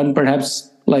great one, perhaps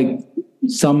like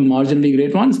some marginally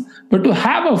great ones, but to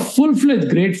have a full-fledged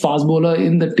great fast bowler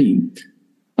in the team,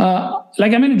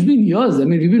 it's been years. I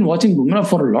mean, we've been watching Bumrah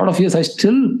for a lot of years. I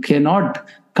still cannot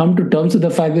come to terms with the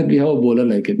fact that we have a bowler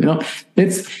like him.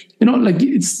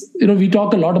 We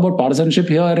talk a lot about partisanship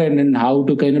here and how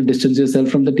to kind of distance yourself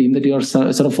from the team that you're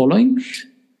sort of following.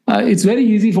 It's very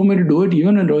easy for me to do it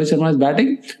even when Rohit Sharma is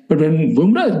batting. But when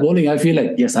Bumrah is bowling, I feel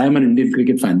like, yes, I am an Indian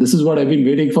cricket fan. This is what I've been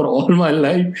waiting for all my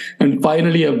life. And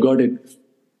finally, I've got it.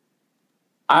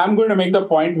 I'm going to make the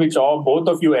point which both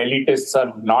of you elitists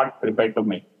are not prepared to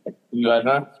make. You are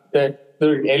not the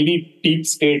elite deep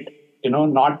state,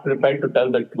 not prepared to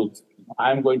tell the truth.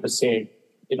 I'm going to say,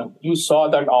 you saw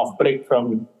that off break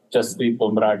from Jasprit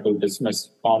Bumrah to dismiss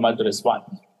Mohammad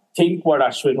Rizwan. Think what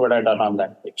Ashwin would have done on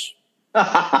that pitch.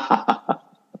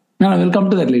 No, we'll come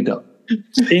to that later.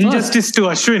 Injustice to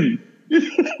Ashwin.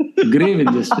 Grave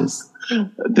injustice.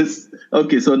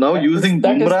 So now using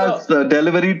Bumrah's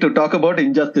delivery to talk about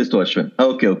injustice to Ashwin.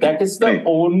 Okay. That is the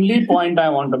only point I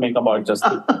want to make about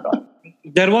Jasprit Bumrah.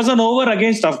 There was an over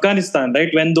against Afghanistan, right?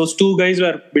 When those 2 guys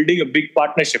were building a big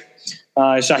partnership,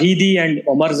 Shahidi and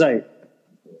Omarzai,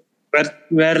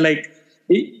 where like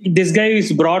this guy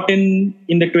is brought in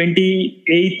the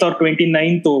 28th or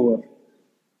 29th over.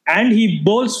 And he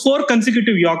bowls 4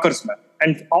 consecutive Yorkers, man.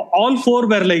 And all 4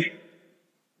 were like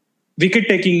wicket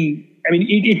taking. I mean,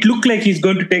 it looked like he's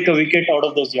going to take a wicket out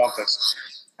of those Yorkers.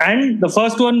 And the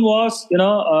first one was,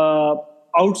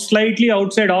 slightly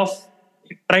outside off,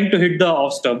 trying to hit the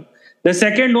off stump. The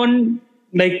second one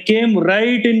came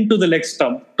right into the leg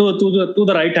stump to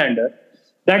the right hander.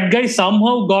 That guy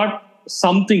somehow got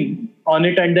something on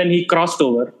it and then he crossed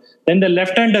over. Then the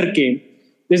left hander came.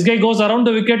 This guy goes around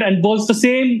the wicket and bowls the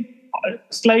same,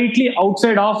 slightly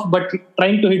outside off, but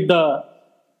trying to hit the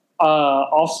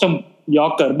off stump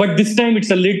Yorker. But this time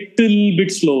it's a little bit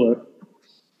slower.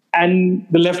 And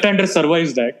the left-hander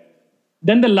survives that.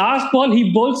 Then the last ball,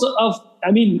 he bowls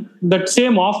that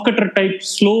same off-cutter type,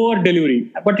 slower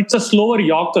delivery. But it's a slower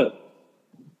Yorker.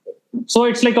 So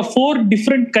it's like 4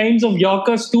 different kinds of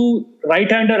Yorkers to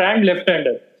right-hander and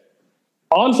left-hander.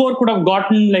 All 4 could have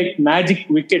gotten magic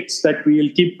wickets that we'll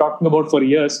keep talking about for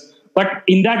years. But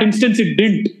in that instance, it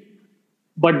didn't.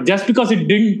 But just because it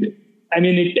didn't,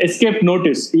 it escaped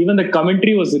notice. Even the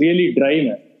commentary was really dry,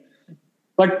 man.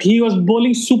 But he was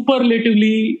bowling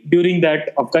superlatively during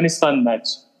that Afghanistan match.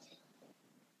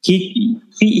 He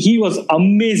was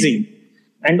amazing.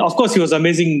 And of course, he was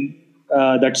amazing.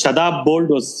 That Shadab bowled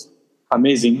was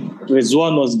amazing.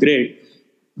 Rizwan was great.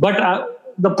 But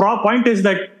the point is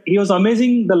that he was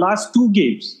amazing the last two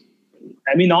games.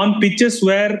 I mean, on pitches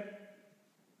where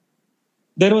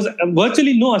there was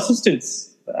virtually no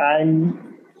assistance, and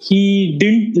he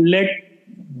didn't let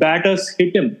batters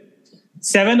hit him.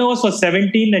 7 overs for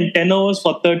 17 and 10 overs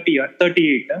for 30 or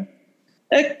 38.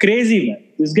 Crazy, man.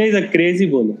 This guy is a crazy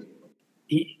bowler.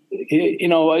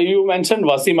 You mentioned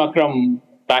Wasim Akram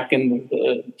back in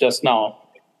just now,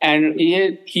 and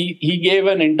he gave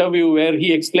an interview where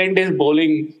he explained his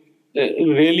bowling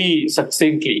really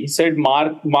succinctly. He said,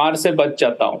 "Maar se bach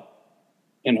jata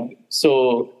hu."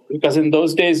 So because in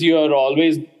those days you are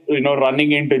always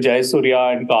running into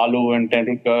Jayasuriya and Kalu and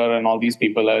Tendulkar and all these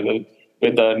people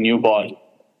with a new ball,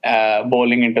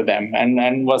 bowling into them, and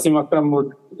Wasim Akram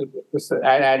would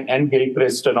and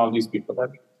Gilchrist and all these people.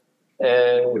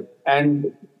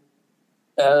 And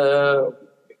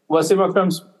Wasim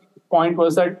Akram's point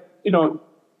was that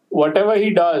whatever he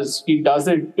does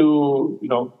it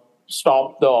to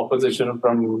stop the opposition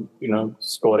from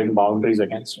scoring boundaries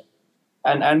against him,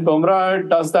 and Bumrah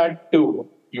does that too.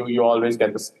 You always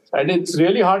get the six, and it's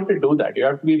really hard to do that. You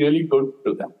have to be really good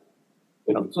to them.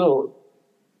 So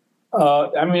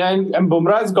and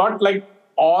Bumrah's got like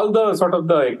all the sort of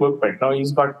the equipment.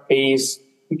 He's got pace.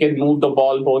 He can move the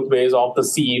ball both ways off the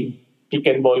seam. He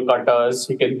can bowl cutters.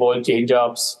 He can bowl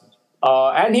change-ups.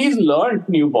 And he's learned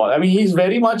new ball. I mean, he's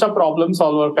very much a problem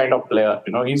solver kind of player.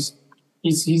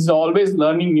 He's always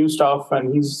learning new stuff,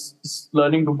 and he's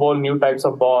learning to bowl new types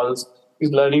of balls.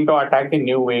 He's learning to attack in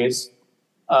new ways.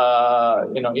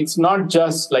 It's not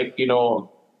just like,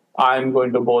 I'm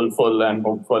going to bowl full and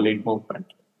hope for late movement.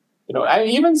 And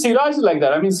even Siraj is like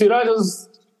that. I mean, Siraj has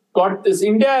got this,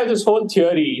 India has this whole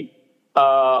theory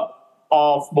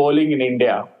of bowling in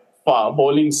India,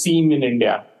 bowling seam in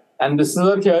India. And this is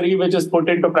a theory which is put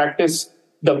into practice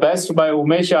the best by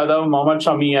Umesh Yadav, Mohammad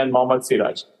Shami and Mohammad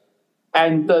Siraj.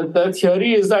 And the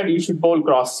theory is that you should bowl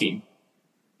cross seam.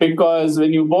 Because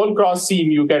when you bowl cross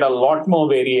seam, you get a lot more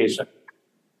variation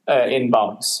in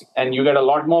bounce. And you get a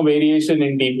lot more variation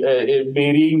in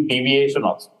varying deviation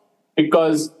also.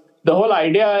 Because the whole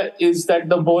idea is that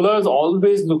the bowler is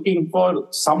always looking for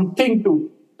something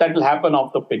that will happen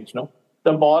off the pitch.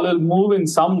 The ball will move in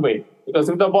some way. Because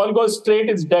if the ball goes straight,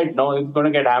 it's dead. It's going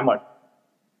to get hammered.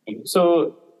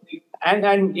 So, and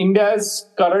India's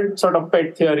current sort of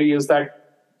pet theory is that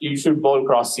you should bowl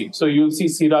cross seam. So you'll see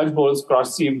Siraj bowls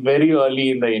cross seam very early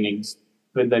in the innings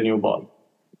with the new ball.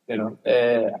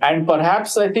 And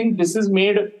perhaps I think this is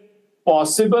made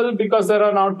possible because there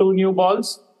are now two new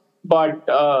balls. But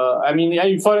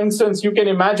for instance, you can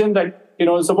imagine that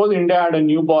suppose India had a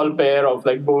new ball pair of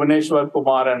like Bhuvaneshwar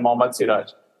Kumar and Mohammad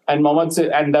Siraj, and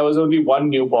there was only one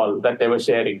new ball that they were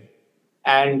sharing,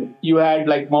 and you had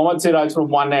like Mohammad Siraj from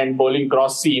one end bowling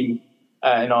cross seam,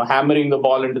 hammering the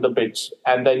ball into the pitch,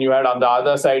 and then you had on the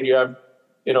other side you have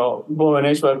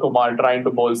Bhuvaneshwar Kumar trying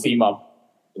to bowl seam up.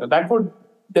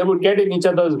 They would get in each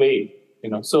other's way.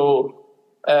 So.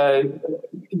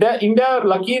 India are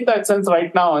lucky in that sense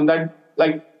right now, and that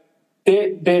like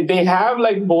they have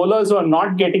like bowlers who are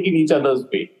not getting in each other's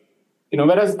way.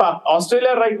 Whereas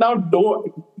Australia right now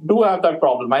do have that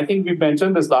problem. I think we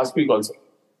mentioned this last week also,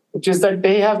 which is that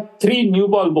they have 3 new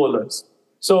ball bowlers.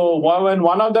 So when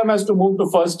one of them has to move to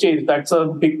first change, that's a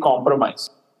big compromise.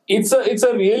 It's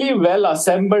a really well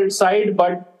assembled side,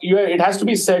 but it has to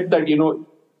be said that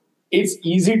it's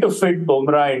easy to fit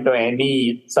Bumrah into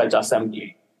any such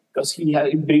assembly because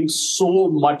he brings so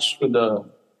much to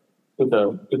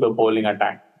the bowling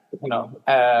attack.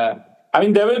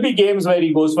 There will be games where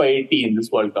he goes for 80 in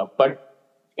this World Cup, but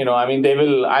they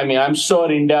will. I'm sure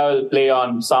India will play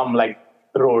on some like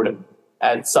road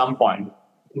at some point.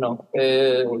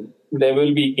 There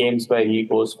will be games where he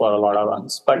goes for a lot of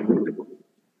runs, but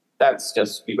that's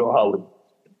just how.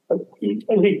 I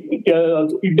think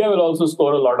India will also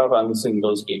score a lot of runs in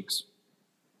those games.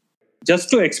 Just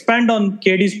to expand on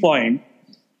KD's point,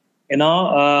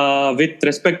 with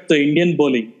respect to Indian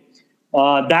bowling,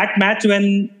 that match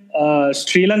when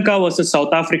Sri Lanka versus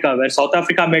South Africa, where South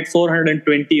Africa made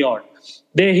 420 odd,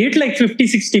 they hit like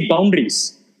 50-60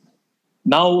 boundaries.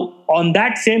 Now, on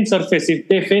that same surface, if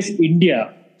they face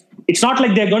India, it's not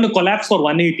like they're going to collapse for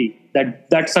 180.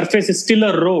 That surface is still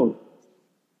a road.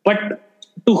 But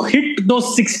to hit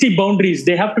those 60 boundaries,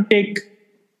 they have to take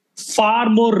far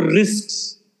more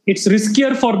risks. It's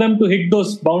riskier for them to hit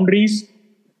those boundaries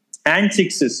and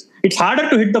sixes. It's harder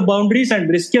to hit the boundaries and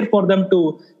riskier for them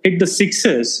to hit the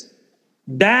sixes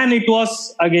than it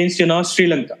was against Sri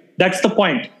Lanka. That's the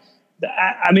point.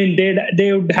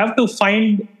 They would have to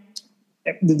find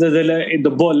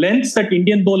the lengths that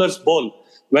Indian bowlers bowl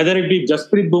whether it be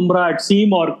Jasprit Bumrah at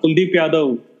seam or Kuldeep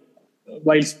Yadav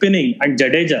while spinning and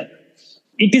Jadeja,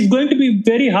 it is going to be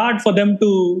very hard for them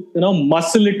to,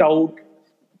 muscle it out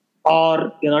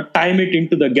or, time it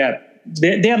into the gap.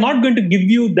 They are not going to give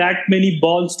you that many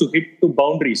balls to hit to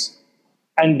boundaries.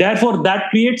 And therefore, that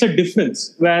creates a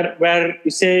difference where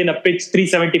you say in a pitch,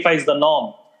 375 is the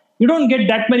norm. You don't get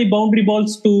that many boundary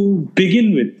balls to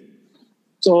begin with.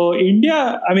 So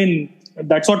India,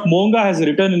 that's what Monga has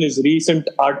written in his recent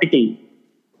article.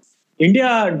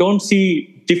 India don't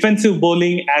see defensive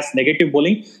bowling as negative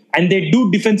bowling, and they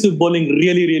do defensive bowling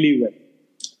really, really well.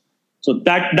 So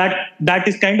that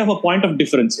is kind of a point of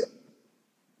difference here.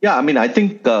 Yeah, I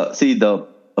think the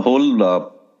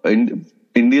whole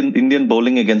Indian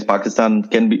bowling against Pakistan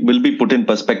will be put in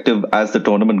perspective as the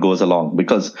tournament goes along.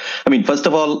 Because first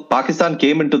of all, Pakistan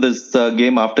came into this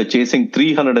game after chasing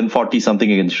 340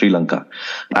 something against Sri Lanka,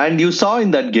 and you saw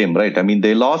in that game, right?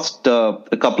 They lost a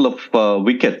couple of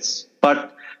wickets, but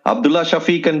Abdullah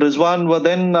Shafiq and Rizwan were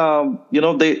then,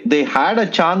 they had a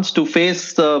chance to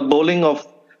face bowling of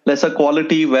lesser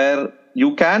quality where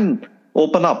you can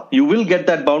open up. You will get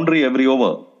that boundary every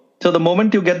over. So the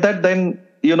moment you get that, then,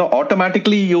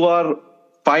 automatically you are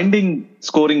finding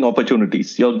scoring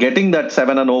opportunities. You're getting that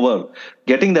 7 and over,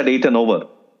 getting that 8 and over.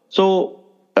 So,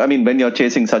 when you're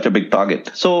chasing such a big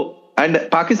target. So, and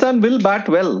Pakistan will bat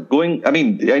well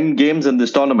in games in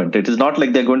this tournament. It is not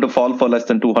like they're going to fall for less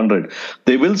than 200.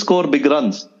 They will score big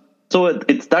runs. So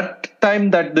it's that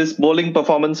time that this bowling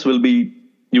performance will be,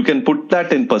 you can put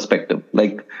that in perspective.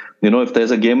 Like, if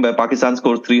there's a game where Pakistan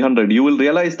scores 300, you will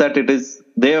realize that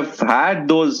they have had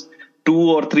those 2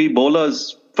 or 3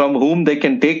 bowlers from whom they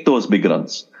can take those big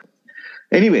runs.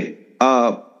 Anyway,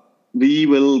 we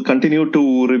will continue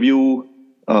to review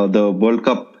the World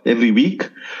Cup every week.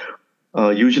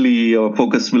 Usually our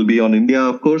focus will be on India,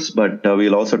 of course, but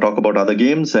we'll also talk about other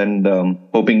games and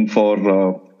hoping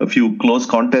for a few close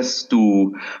contests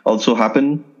to also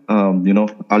happen.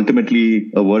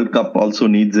 Ultimately, a World Cup also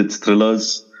needs its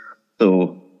thrillers.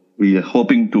 So we are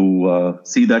hoping to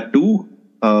see that too.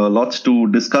 Lots to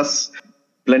discuss.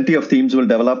 Plenty of themes will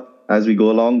develop as we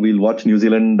go along. We'll watch New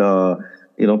Zealand, how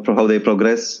they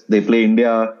progress. They play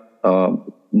India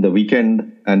the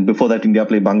weekend, and before that, India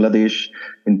play Bangladesh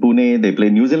in Pune. They play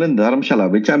New Zealand,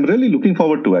 Dharamshala, which I'm really looking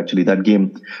forward to, actually, that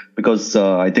game, because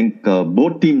I think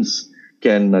both teams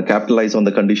can capitalize on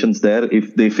the conditions there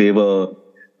if they favor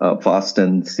fast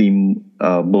and seam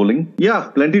bowling.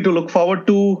 Yeah, plenty to look forward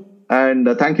to. And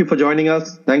thank you for joining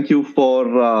us. Thank you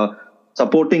for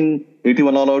supporting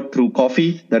 81 All Out through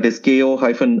Coffee. That is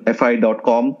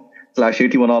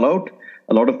ko-fi.com/81allout.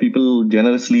 A lot of people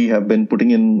generously have been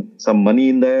putting in some money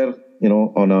in there.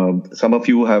 Some of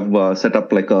you have set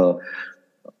up like a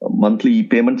monthly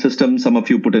payment system. Some of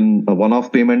you put in a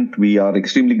one-off payment. We are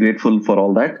extremely grateful for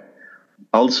all that.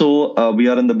 Also, we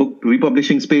are in the book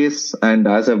republishing space. And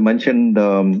as I've mentioned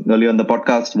earlier in the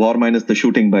podcast, War Minus the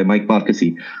Shooting by Mike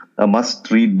Marquesi, a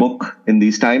must-read book in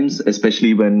these times,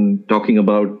 especially when talking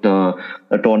about a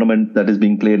tournament that is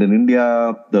being played in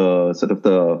India, the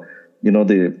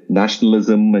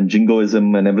nationalism and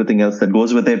jingoism and everything else that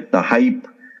goes with it, the hype,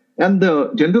 and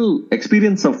the general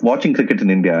experience of watching cricket in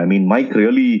India. Mike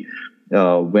really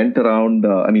went around.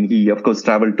 He, of course,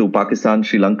 traveled to Pakistan,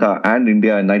 Sri Lanka, and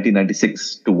India in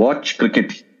 1996 to watch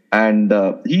cricket. And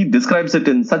he describes it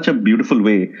in such a beautiful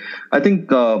way. I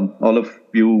think all of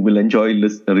you will enjoy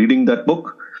reading that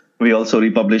book. We also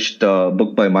republished a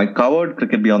book by Mike Coward,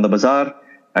 Cricket Beyond the Bazaar,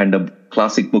 and a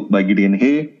classic book by Gideon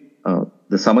Haigh,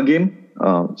 The Summer Game.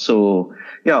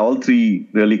 All 3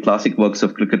 really classic works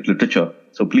of cricket literature.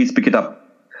 So please pick it up.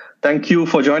 Thank you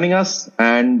for joining us,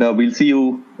 and we'll see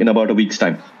you in about a week's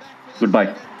time. Goodbye.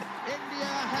 India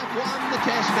have won the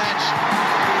test match.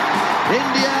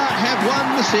 India have won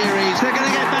the series. They're going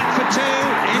to get back for 2.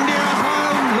 India